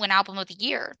Red didn't win Album of the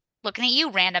Year. Looking at you,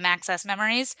 random access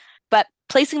memories. But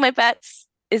placing my bets,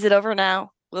 is it over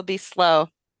now? Will be slow.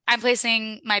 I'm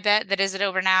placing my bet that Is It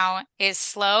Over Now is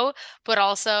slow, but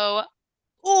also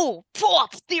ooh,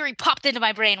 pop theory popped into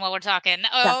my brain while we're talking.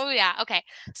 Yeah. Oh yeah, okay.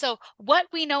 So what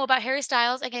we know about Harry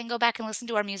Styles, again, go back and listen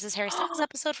to our Muses Harry Styles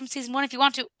episode from season 1 if you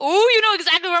want to. Oh, you know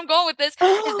exactly where I'm going with this,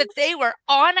 is that they were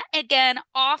on again,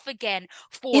 off again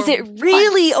Is for it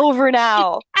really months. over It's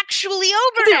now? actually Is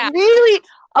over it now. really?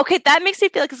 Okay, that makes me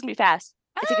feel like it's gonna be fast.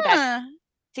 I take it back. Ah.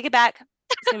 Take it back.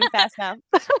 It's gonna be fast now.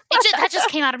 That just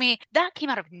came out of me. That came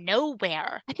out of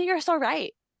nowhere. I think you're so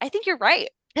right. I think you're right.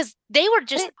 Because they were I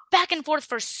just didn't- back and forth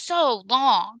for so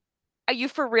long. Are you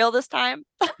for real this time?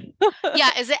 Yeah,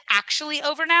 is it actually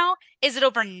over now? Is it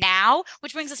over now?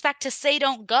 Which brings us back to Say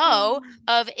Don't Go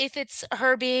of if it's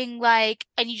her being like,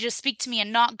 I need you to speak to me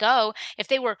and not go. If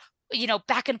they were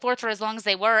back and forth for as long as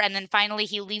they were. And then finally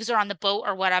he leaves her on the boat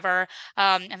or whatever,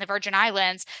 in the Virgin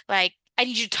Islands. Like, I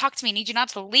need you to talk to me. I need you not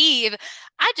to leave.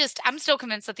 I'm still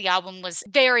convinced that the album was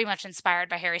very much inspired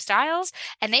by Harry Styles.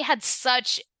 And they had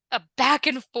such a back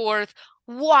and forth,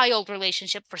 wild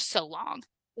relationship for so long.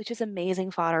 Which is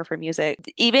amazing fodder for music.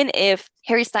 Even if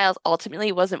Harry Styles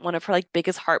ultimately wasn't one of her like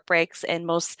biggest heartbreaks and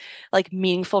most like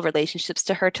meaningful relationships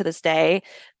to her to this day,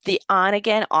 the on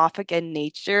again, off again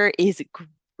nature is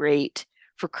great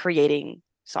for creating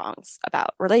songs about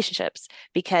relationships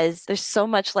because there's so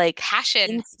much like Passion.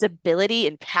 instability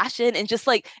and passion and just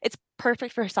like it's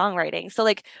perfect for songwriting. So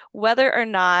like whether or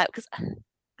not, because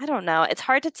I don't know, it's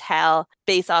hard to tell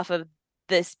based off of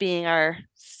this being our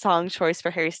song choice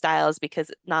for Harry Styles because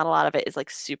not a lot of it is like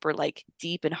super like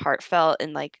deep and heartfelt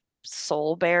and like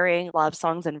soul bearing. A lot of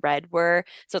songs in Red were.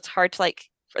 So it's hard to like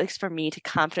at least for me to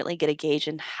confidently get a gauge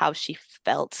in how she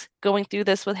felt going through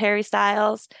this with Harry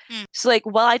Styles. Mm. So like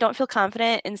while I don't feel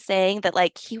confident in saying that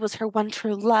like he was her one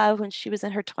true love when she was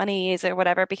in her 20s or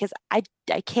whatever, because I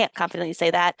can't confidently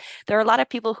say that. There are a lot of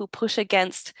people who push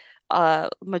against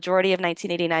majority of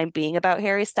 1989 being about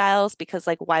Harry Styles because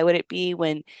like why would it be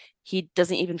when he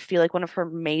doesn't even feel like one of her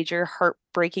major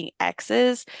heartbreaking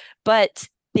exes? But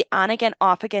the on again,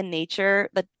 off again nature,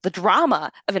 the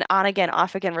drama of an on again,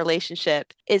 off again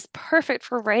relationship is perfect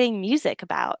for writing music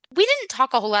about. We didn't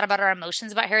talk a whole lot about our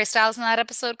emotions about Harry Styles in that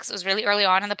episode because it was really early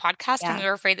on in the podcast and Yeah. we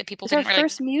were afraid that people It's our didn't really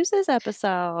first Muses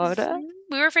episode.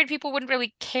 we were afraid people wouldn't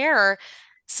really care.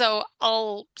 So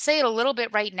I'll say it a little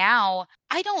bit right now.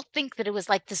 I don't think that it was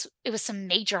like this, it was some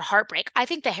major heartbreak. I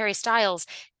think that Harry Styles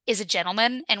is a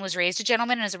gentleman and was raised a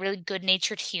gentleman and is a really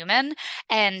good-natured human.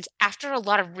 And after a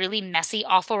lot of really messy,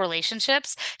 awful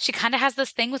relationships, she kind of has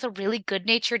this thing with a really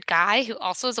good-natured guy who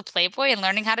also is a playboy and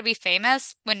learning how to be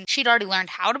famous when she'd already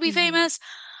learned how to be Mhm. famous.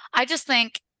 I just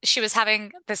think she was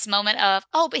having this moment of,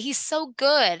 oh, but he's so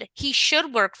good. He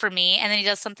should work for me. And then he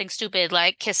does something stupid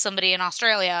like kiss somebody in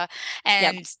Australia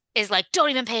Yep. and is like,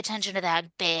 don't even pay attention to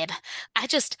that, babe. I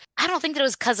don't think that it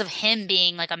was because of him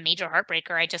being like a major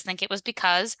heartbreaker. I just think it was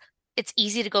because it's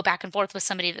easy to go back and forth with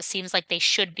somebody that seems like they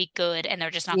should be good and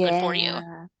they're just not good for you.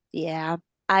 Yeah. Yeah.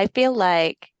 I feel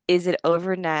like Is It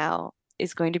Over Now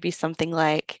is going to be something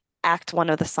like act one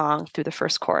of the song through the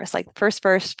first chorus. Like first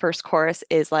verse, first chorus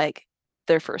is like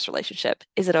their first relationship.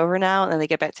 Is it over now? And then they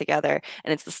get back together.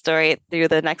 And it's the story through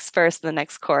the next verse and the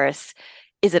next chorus.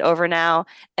 Is it over now?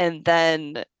 And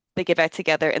then they get back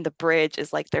together and the bridge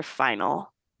is like their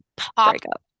final Pop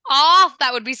breakup. off.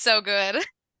 That would be so good.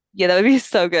 Yeah, that would be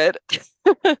so good.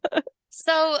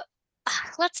 So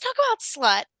let's talk about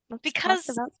Slut Let's talk because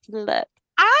about Slut.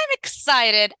 I'm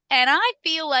excited and I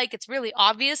feel like it's really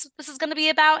obvious what this is going to be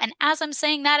about. And as I'm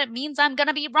saying that, it means I'm going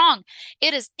to be wrong.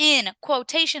 It is in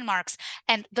quotation marks.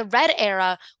 And the Red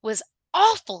era was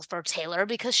awful for Taylor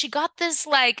because she got this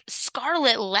like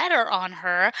scarlet letter on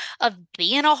her of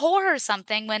being a whore or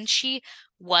something when she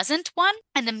wasn't one.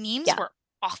 And the memes Yeah. were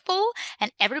awful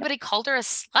and everybody called her a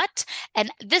slut. And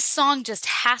this song just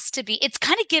has to be, it's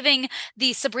kind of giving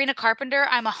the Sabrina Carpenter,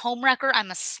 I'm a homewrecker,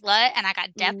 I'm a slut, and I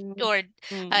got death Mm, or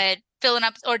mm. filling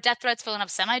up or death threats filling up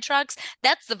semi trucks.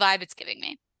 That's the vibe it's giving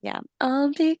me. Yeah.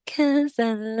 All because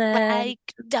I like Like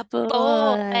the boy.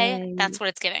 boy. That's what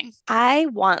it's giving. I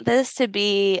want this to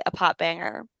be a pop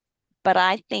banger, but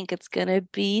I think it's gonna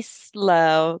be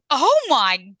slow. Oh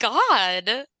my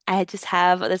God. I just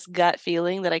have this gut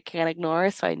feeling that I can't ignore,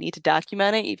 so I need to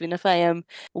document it, even if I am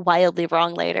wildly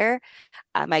wrong later.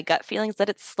 My gut feeling is that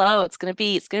it's slow. It's gonna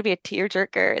be a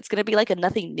tearjerker. It's gonna be like a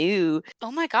nothing new.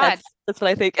 Oh my God. That's what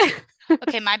I think.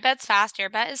 Okay, my bet's fast. Your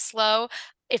bet is slow.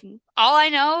 If all I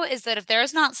know is that if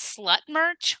there's not slut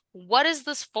merch, what is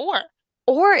this for?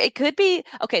 Or it could be,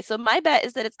 okay, so my bet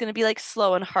is that it's going to be like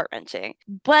slow and heart-wrenching.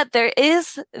 But there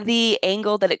is the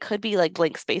angle that it could be like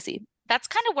blank spacey. That's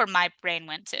kind of where my brain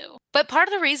went to. But part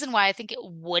of the reason why I think it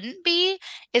wouldn't be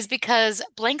is because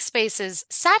blank space is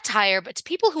satire, but to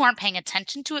people who aren't paying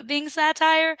attention to it being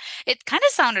satire, it kind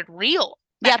of sounded real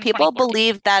Yeah, back in people 2014.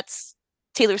 believe that's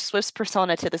Taylor Swift's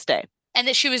persona to this day. And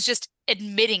that she was just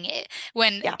admitting it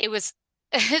when Yeah. it was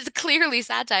it's clearly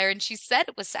satire and she said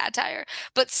it was satire.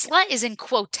 But slut is in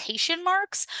quotation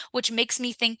marks, which makes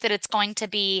me think that it's going to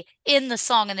be in the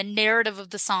song, in the narrative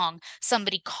of the song,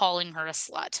 somebody calling her a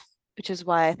slut. Which is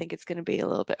why I think it's going to be a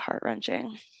little bit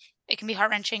heart-wrenching. It can be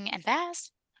heart-wrenching and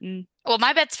fast. Mm. Well,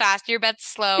 my bet's fast, your bet's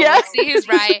slow. Yeah. Let's see who's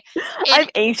right. In I'm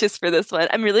anxious for this one.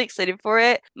 I'm really excited for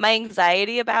it. My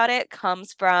anxiety about it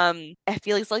comes from I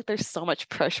feel like there's so much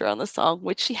pressure on the song,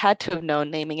 which she had to have known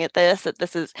naming it this, that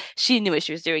this is she knew what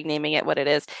she was doing naming it what it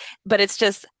is. But it's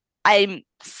just I'm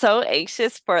so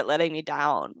anxious for it letting me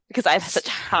down because I have such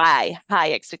high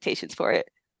expectations for it.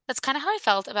 That's kind of how I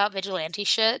felt about Vigilante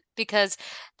shit because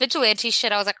Vigilante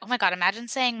shit, I was like, oh my God, imagine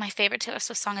saying my favorite Taylor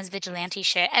Swift song is Vigilante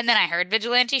shit. And then I heard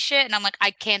Vigilante shit and I'm like,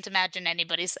 I can't imagine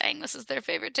anybody saying this is their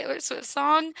favorite Taylor Swift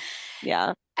song.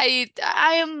 Yeah. I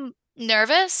am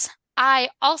nervous. I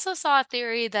also saw a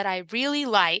theory that I really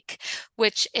like,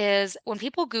 which is when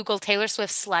people Google Taylor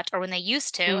Swift slut, or when they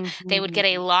used to, they would get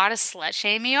a Mhm. lot of slut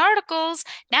shaming articles.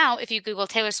 Now, if you Google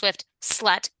Taylor Swift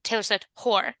slut, Taylor Swift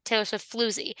whore, Taylor Swift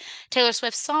floozy, Taylor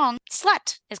Swift song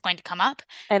slut is going to come up.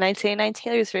 And 1989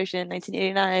 Taylor's version,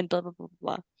 1989, blah, blah, blah,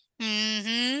 blah.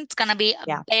 It's gonna be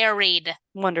Yeah. buried.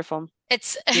 Wonderful.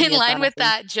 It's in Genius, line with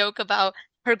honestly. that joke about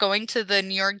her going to the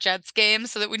New York Jets game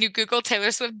so that when you Google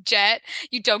Taylor Swift jet,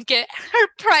 you don't get her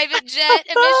private jet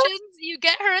emissions. You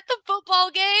get her at the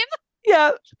football game.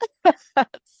 Yeah.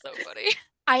 That's so funny.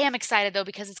 I am excited though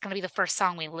because it's going to be the first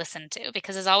song we listen to.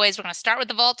 Because as always, we're going to start with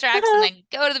the vault tracks and then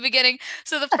go to the beginning.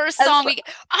 So the first As- song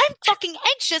I'm fucking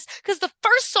anxious because the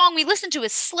first song we listen to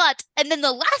is Slut, and then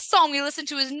the last song we listen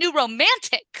to is New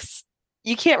Romantics.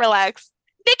 you can't relax.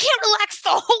 They can't relax the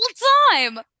whole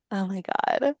time. Oh my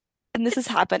God. And this is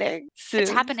It's happening It's soon.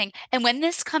 happening. And when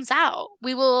this comes out,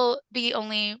 we will be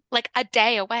only like a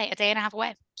day away, a day and a half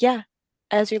away. Yeah.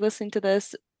 As you're listening to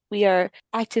this, we are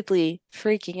actively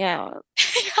freaking out.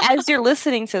 Yeah. As you're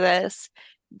listening to this,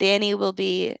 Danny will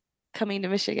be coming to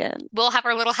Michigan. We'll have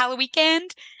our little Halloween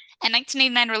weekend and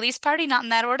 1989 release party, not in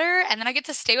that order. And then I get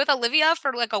to stay with Olivia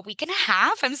for like a week and a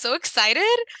half. I'm so excited.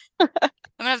 I'm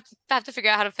gonna have to figure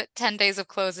out how to fit 10 days of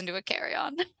clothes into a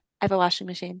carry-on. I have a washing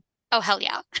machine. Oh, hell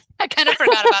yeah. I kind of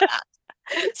forgot about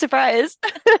that. Surprise.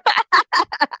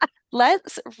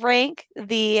 Let's rank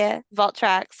the vault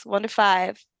tracks 1 to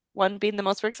 5, 1 being the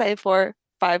most we're excited for,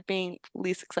 5 being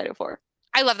least excited for.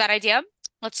 I love that idea.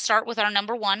 Let's start with our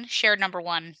number one, shared number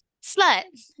one. Slut.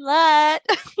 Slut.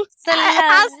 It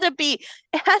has Slut. to be.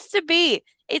 It has to be.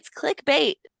 It's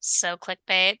clickbait. So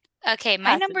clickbait. Okay,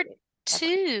 my Has to number be.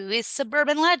 Definitely. two is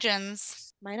Suburban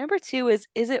Legends. My number 2 is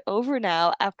it over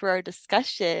now after our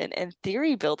discussion and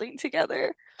theory building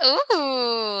together?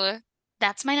 Ooh,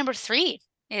 that's my number three.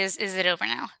 Is it over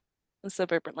now? The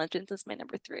Suburban Legends is my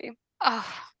number 3.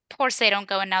 Oh, poor Say Don't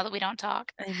Go and Now That We Don't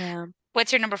Talk. I know.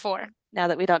 What's your number four? Now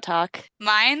that we don't talk.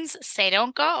 Mine's Say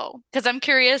Don't Go. Because I'm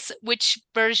curious which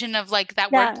version of like that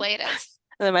Yeah. wordplay it is.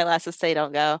 And then my last is Say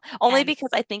Don't Go. Only And because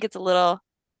I think it's a little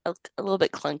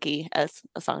bit clunky as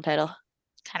a song title.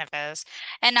 kind of is.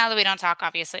 And Now That We Don't Talk,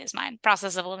 obviously, is mine.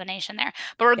 Process of elimination there.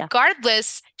 But Yeah.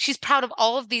 regardless, she's proud of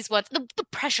all of these ones. The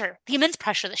pressure, the immense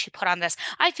pressure that she put on this.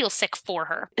 I feel sick for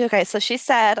her. Okay, so she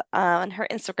said on her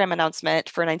Instagram announcement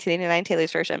for 1989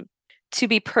 Taylor's version, to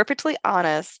be perfectly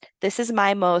honest, this is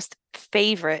my most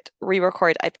favorite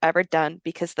re-record I've ever done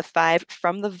because the 5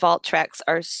 from the vault tracks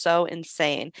are so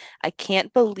insane. I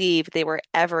can't believe they were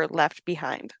ever left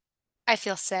behind. I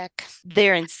feel sick.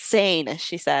 They're insane,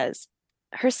 she says.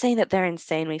 Her saying that they're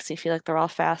insane makes me feel like they're all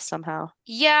fast somehow.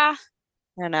 Yeah,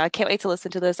 I don't know. I can't wait to listen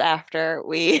to this after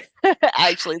we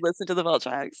actually listen to the vault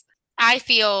tracks. I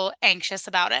feel anxious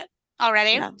about it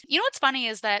already. Yeah. You know what's funny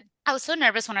is that I was so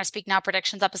nervous when our Speak Now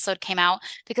predictions episode came out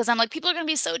because I'm like, people are going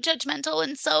to be so judgmental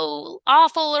and so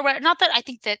awful or what. Not that I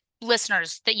think that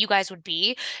listeners that you guys would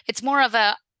be. It's more of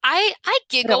a I I don't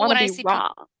giggle want to when I be see people.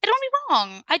 wrong. I don't want to be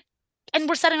wrong. I and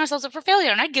we're setting ourselves up for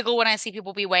failure. And I giggle when I see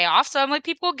people be way off. So I'm like,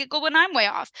 people giggle when I'm way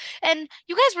off. And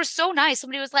you guys were so nice.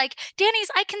 Somebody was like, Danny's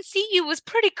I Can See You was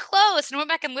pretty close. And I went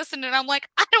back and listened, and I'm like,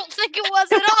 I don't think it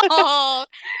was at all.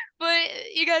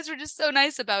 But you guys were just so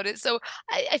nice about it. So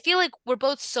I feel like we're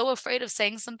both so afraid of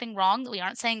saying something wrong that we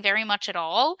aren't saying very much at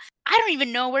all. I don't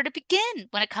even know where to begin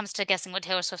when it comes to guessing what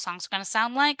Taylor Swift songs are going to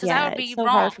sound like because I Yeah, would it's be so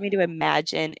hard wrong. for me to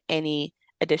imagine any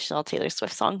additional Taylor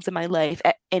Swift songs in my life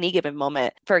at any given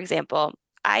moment. For example,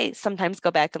 I sometimes go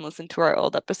back and listen to our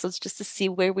old episodes just to see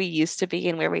where we used to be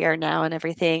and where we are now and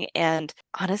everything. And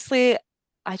honestly,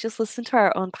 I just listen to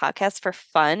our own podcast for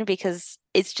fun because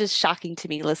it's just shocking to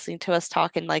me listening to us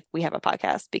talking like we have a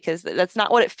podcast because that's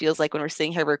not what it feels like when we're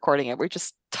sitting here recording it. We're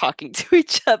just talking to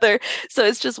each other. So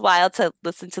it's just wild to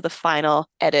listen to the final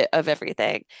edit of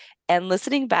everything. And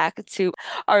listening back to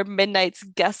our Midnight's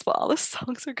guess what all the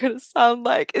songs are going to sound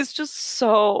like is just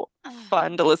so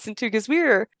fun to listen to because we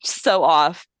were so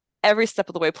off every step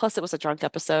of the way. Plus, it was a drunk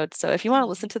episode. So if you want to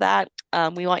listen to that,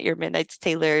 we want your Midnight's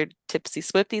Tailored Tipsy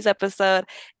Swifties episode.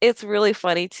 It's really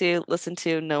funny to listen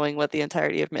to knowing what the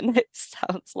entirety of Midnight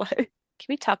sounds like. Can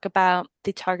we talk about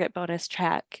the target bonus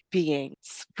track being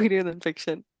Sweeter Than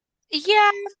Fiction?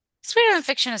 Yeah, Sweeter Than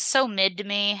Fiction is so mid to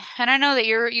me, and I know that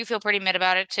you feel pretty mid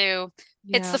about it too.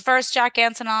 It's the Yeah. first Jack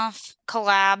Antonoff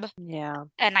collab, Yeah.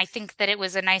 and I think that it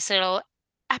was a nice little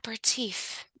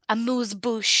aperitif,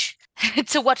 amuse-bouche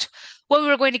to what we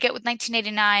were going to get with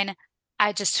 1989.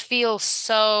 I just feel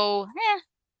so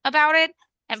about it,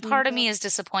 and part of Mhm. me is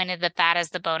disappointed that that is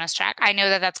the bonus track. I know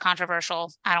that that's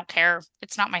controversial. I don't care.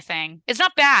 It's not my thing. It's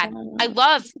not bad. It's I a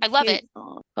love cute it.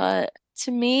 song, but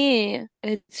to me,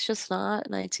 it's just not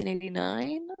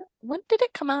 1989. When did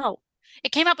it come out?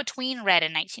 It came out between Red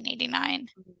and 1989.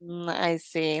 I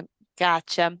see.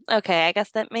 Gotcha. Okay, I guess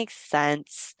that makes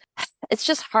sense. It's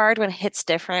just hard when Hits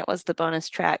Different was the bonus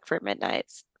track for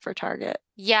Midnights for Target.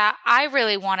 Yeah, I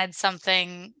really wanted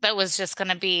something that was just going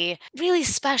to be really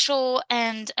special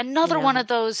and another Yeah. one of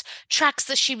those tracks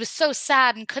that she was so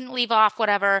sad and couldn't leave off,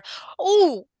 whatever.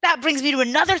 Oh, that brings me to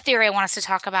another theory I want us to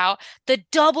talk about, the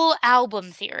double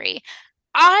album theory.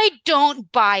 I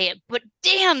don't buy it, but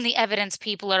damn the evidence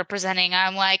people are presenting.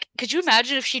 I'm like, could you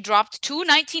imagine if she dropped two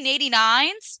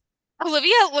 1989s?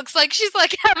 Olivia looks like she's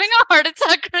like having a heart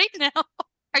attack right now.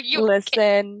 Are you okay?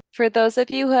 Listen, for those of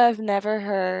you who have never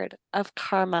heard of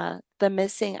Karma, the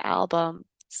missing album,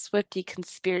 Swiftie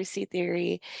conspiracy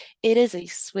theory, it is a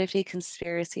Swiftie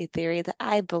conspiracy theory that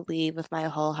I believe with my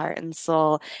whole heart and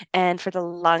soul. And for the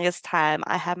longest time,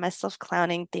 I had myself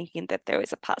clowning, thinking that there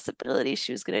was a possibility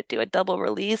she was going to do a double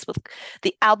release with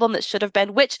the album that should have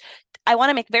been, which I want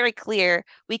to make very clear,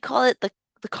 we call it the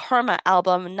Karma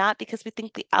album, not because we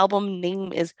think the album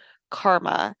name is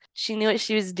Karma. She knew what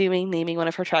she was doing, naming one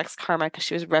of her tracks Karma because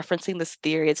she was referencing this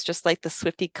theory. It's just like the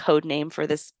Swiftie code name for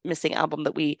this missing album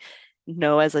that we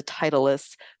know as a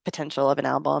titleless potential of an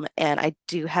album. And I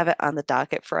do have it on the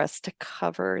docket for us to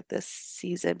cover this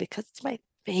season because it's my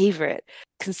favorite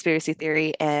conspiracy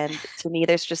theory. And to me,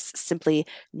 there's just simply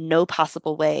no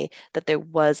possible way that there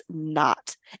was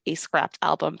not a scrapped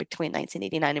album between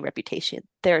 1989 and Reputation.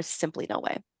 There's simply no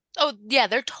way. Oh, yeah,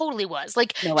 there totally was.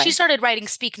 Like, No she way. started writing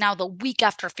Speak Now the week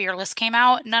after Fearless came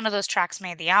out. None of those tracks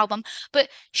made the album, but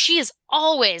she is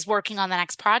always working on the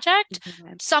next project.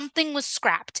 Mhm. Something was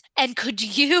scrapped. And could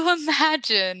you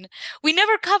imagine? We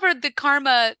never covered the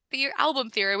Karma the album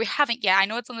theory. We haven't yet. I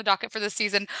know it's on the docket for this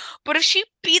season, but if she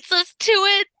beats us to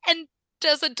it and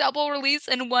does a double release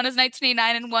and one is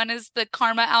 1989 and one is the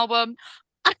Karma album,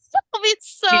 I'll be You're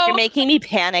so, making me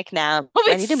panic now. I'll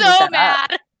be I need to move so that up.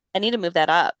 mad. I need to move that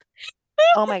up.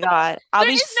 Oh my God. I'll There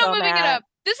be is no so moving it mad. up.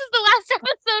 This is the last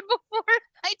episode before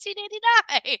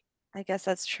 1989. I guess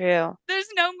that's true. There's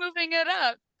no moving it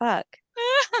up. Fuck.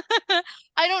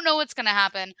 I don't know what's going to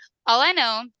happen. All I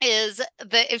know is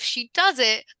that if she does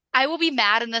it, I will be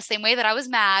mad in the same way that I was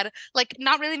mad, like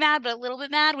not really mad, but a little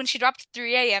bit mad when she dropped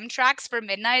 3 a.m. tracks for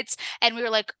Midnights. And we were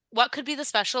like, what could be the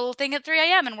special thing at 3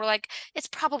 a.m.? And we're like, it's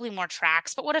probably more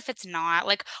tracks, but what if it's not?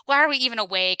 Like, why are we even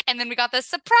awake? And then we got this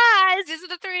surprise. These are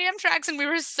the 3 a.m. tracks. And we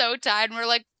were so tired. And we are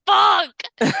like, fuck,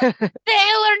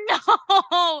 Taylor,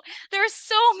 no. There's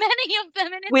so many of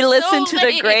them and We it's listened so to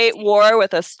the late. Great War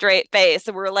with a straight face,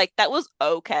 and we were like, that was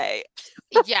okay.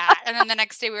 Yeah. And then the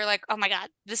next day we were like, oh my God,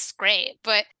 this is great.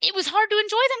 But it was hard to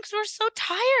enjoy them because we were so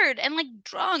tired and like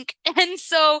drunk. And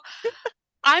so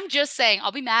I'm just saying,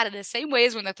 I'll be mad in the same way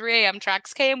as when the 3 a.m.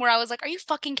 tracks came, where I was like, are you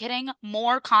fucking kidding?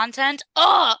 More content?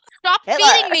 Ugh, stop Hitler.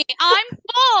 feeding me. I'm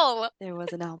full. There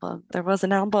was an album. There was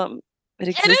an album. It And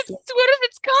it's, existed. what if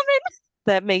it's coming?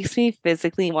 That makes me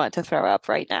physically want to throw up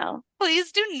right now.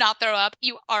 Please do not throw up.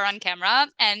 You are on camera,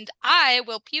 and I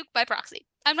will puke by proxy.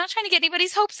 I'm not trying to get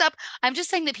anybody's hopes up. I'm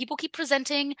just saying that people keep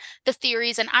presenting the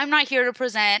theories, and I'm not here to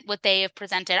present what they have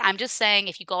presented. I'm just saying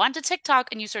if you go onto TikTok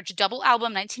and you search double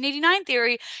album 1989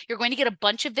 theory, you're going to get a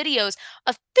bunch of videos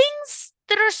of things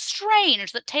that are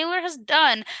strange that Taylor has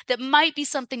done that might be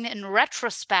something that in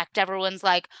retrospect everyone's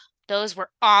like, those were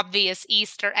obvious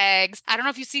Easter eggs. I don't know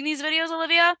if you've seen these videos,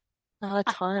 Olivia. Not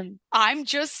a ton. I'm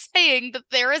just saying that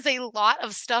there is a lot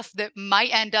of stuff that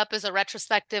might end up as a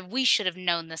retrospective. We should have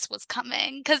known this was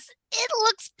coming because it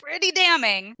looks pretty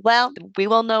damning. Well, we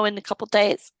will know in a couple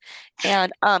days.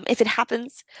 And if it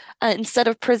happens, instead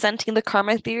of presenting the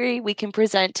karma theory, we can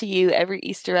present to you every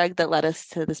Easter egg that led us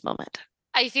to this moment.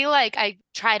 I feel like I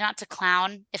try not to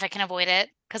clown if I can avoid it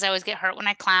because I always get hurt when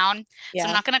I clown. So I'm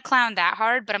Yeah. not going to clown that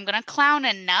hard, but I'm going to clown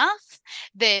enough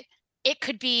that it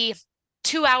could be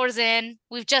 2 hours in.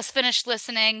 We've just finished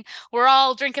listening. We're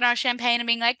all drinking our champagne and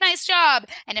being like, nice job.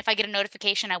 And if I get a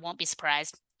notification, I won't be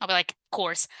surprised. I'll be like, of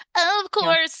course. Of Yeah.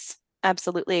 course.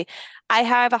 Absolutely. I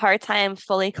have a hard time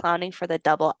fully clowning for the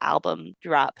double album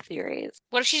drop theories.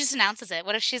 What if she just announces it?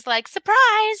 What if she's like, surprise,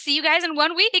 see you guys in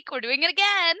 1 week. We're doing it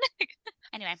again.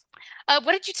 Anyway,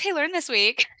 what did you Tay learn this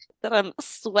week? that I'm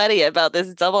sweaty about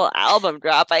this double album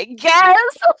drop, I guess.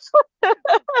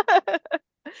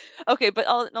 Okay, but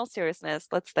in all seriousness,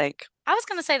 let's think. I was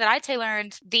going to say that I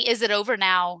tailored the "Is it over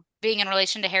now" being in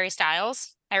relation to Harry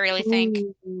Styles. Ooh.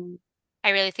 I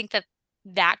really think that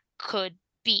that could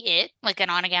be it, like an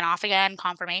on again, off again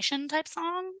confirmation type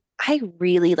song. I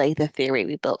really like the theory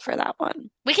we built for that one.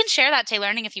 We can share that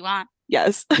tailoring if you want.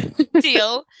 Yes.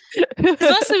 Deal. Because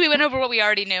mostly we went over what we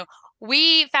already knew.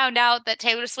 We found out that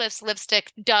Taylor Swift's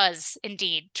lipstick does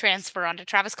indeed transfer onto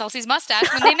Travis Kelce's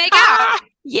mustache when they make out.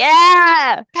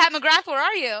 Yeah. Pat McGrath, where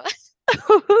are you?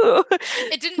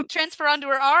 It didn't transfer onto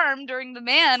her arm during The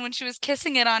Man when she was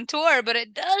kissing it on tour, but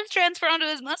it does transfer onto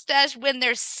his mustache when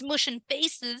they're smushing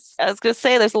faces. I was gonna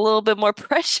say there's a little bit more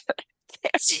pressure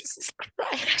there. Jesus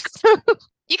Christ.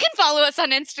 You can follow us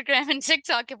on Instagram and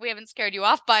TikTok if we haven't scared you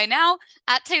off by now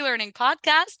at Taylearning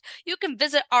Podcast. You can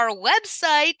visit our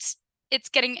website. It's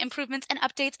getting improvements and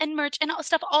updates and merch and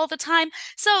stuff all the time.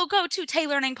 So go to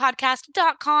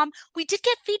taylearningpodcast.com. We did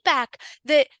get feedback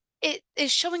that it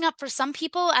is showing up for some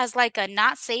people as like a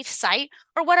not safe site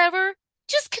or whatever.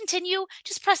 Just continue.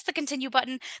 Just press the continue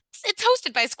button. It's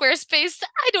hosted by Squarespace.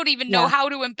 I don't even know how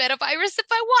to embed a virus if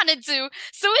I wanted to.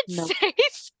 So it's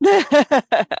safe.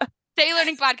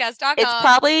 Taylearningpodcast.com.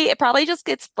 It probably just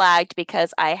gets flagged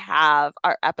because I have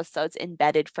our episodes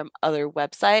embedded from other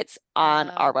websites on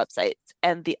our website.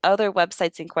 And the other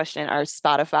websites in question are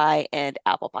Spotify and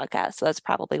Apple Podcasts. So that's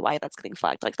probably why that's getting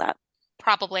flagged like that.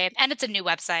 Probably. And it's a new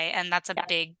website, and that's a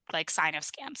big like sign of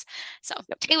scams. So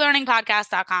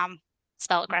taylearningpodcast.com.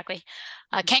 Spell it correctly.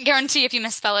 Can't guarantee if you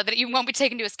misspell it that you won't be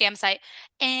taken to a scam site.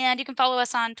 And you can follow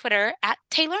us on Twitter at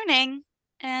Taylearning.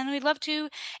 And we'd love to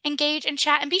engage and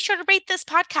chat. And be sure to rate this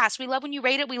podcast. We love when you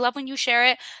rate it. We love when you share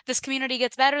it. This community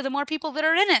gets better the more people that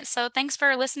are in it. So thanks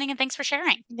for listening and thanks for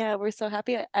sharing. Yeah, we're so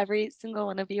happy that every single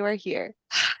one of you are here.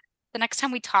 The next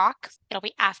time we talk, it'll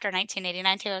be after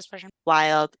 1989 Taylor's version.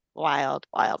 Wild, wild,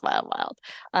 wild, wild, wild.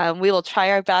 We will try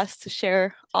our best to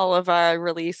share all of our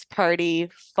release party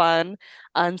fun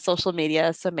on social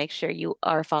media. So make sure you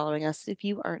are following us if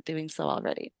you aren't doing so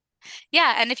already.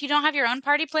 Yeah, and if you don't have your own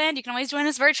party planned, you can always join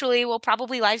us virtually. We'll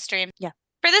probably live stream. Yeah.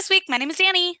 For this week, my name is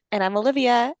Danny. And I'm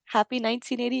Olivia. Happy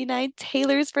 1989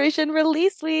 Taylor's version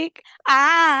release week.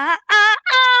 Ow!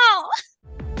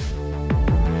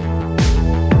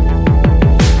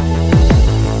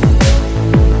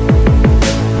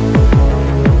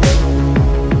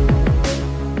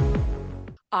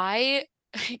 I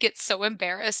get so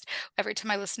embarrassed every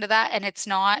time I listen to that, and it's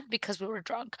not because we were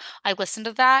drunk. I listen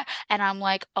to that and I'm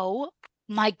like, oh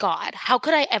my God, how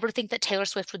could I ever think that Taylor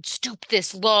Swift would stoop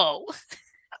this low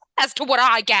as to what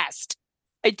I guessed?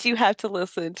 I do have to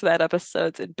listen to that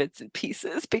episodes in bits and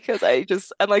pieces because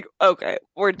I'm like, okay,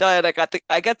 we're done. I got the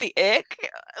ick.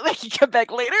 I can come back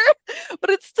later, but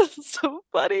it's still so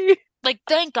funny. Like,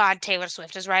 thank God Taylor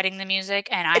Swift is writing the music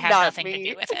and I have nothing to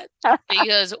do with it.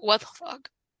 Because what the fuck?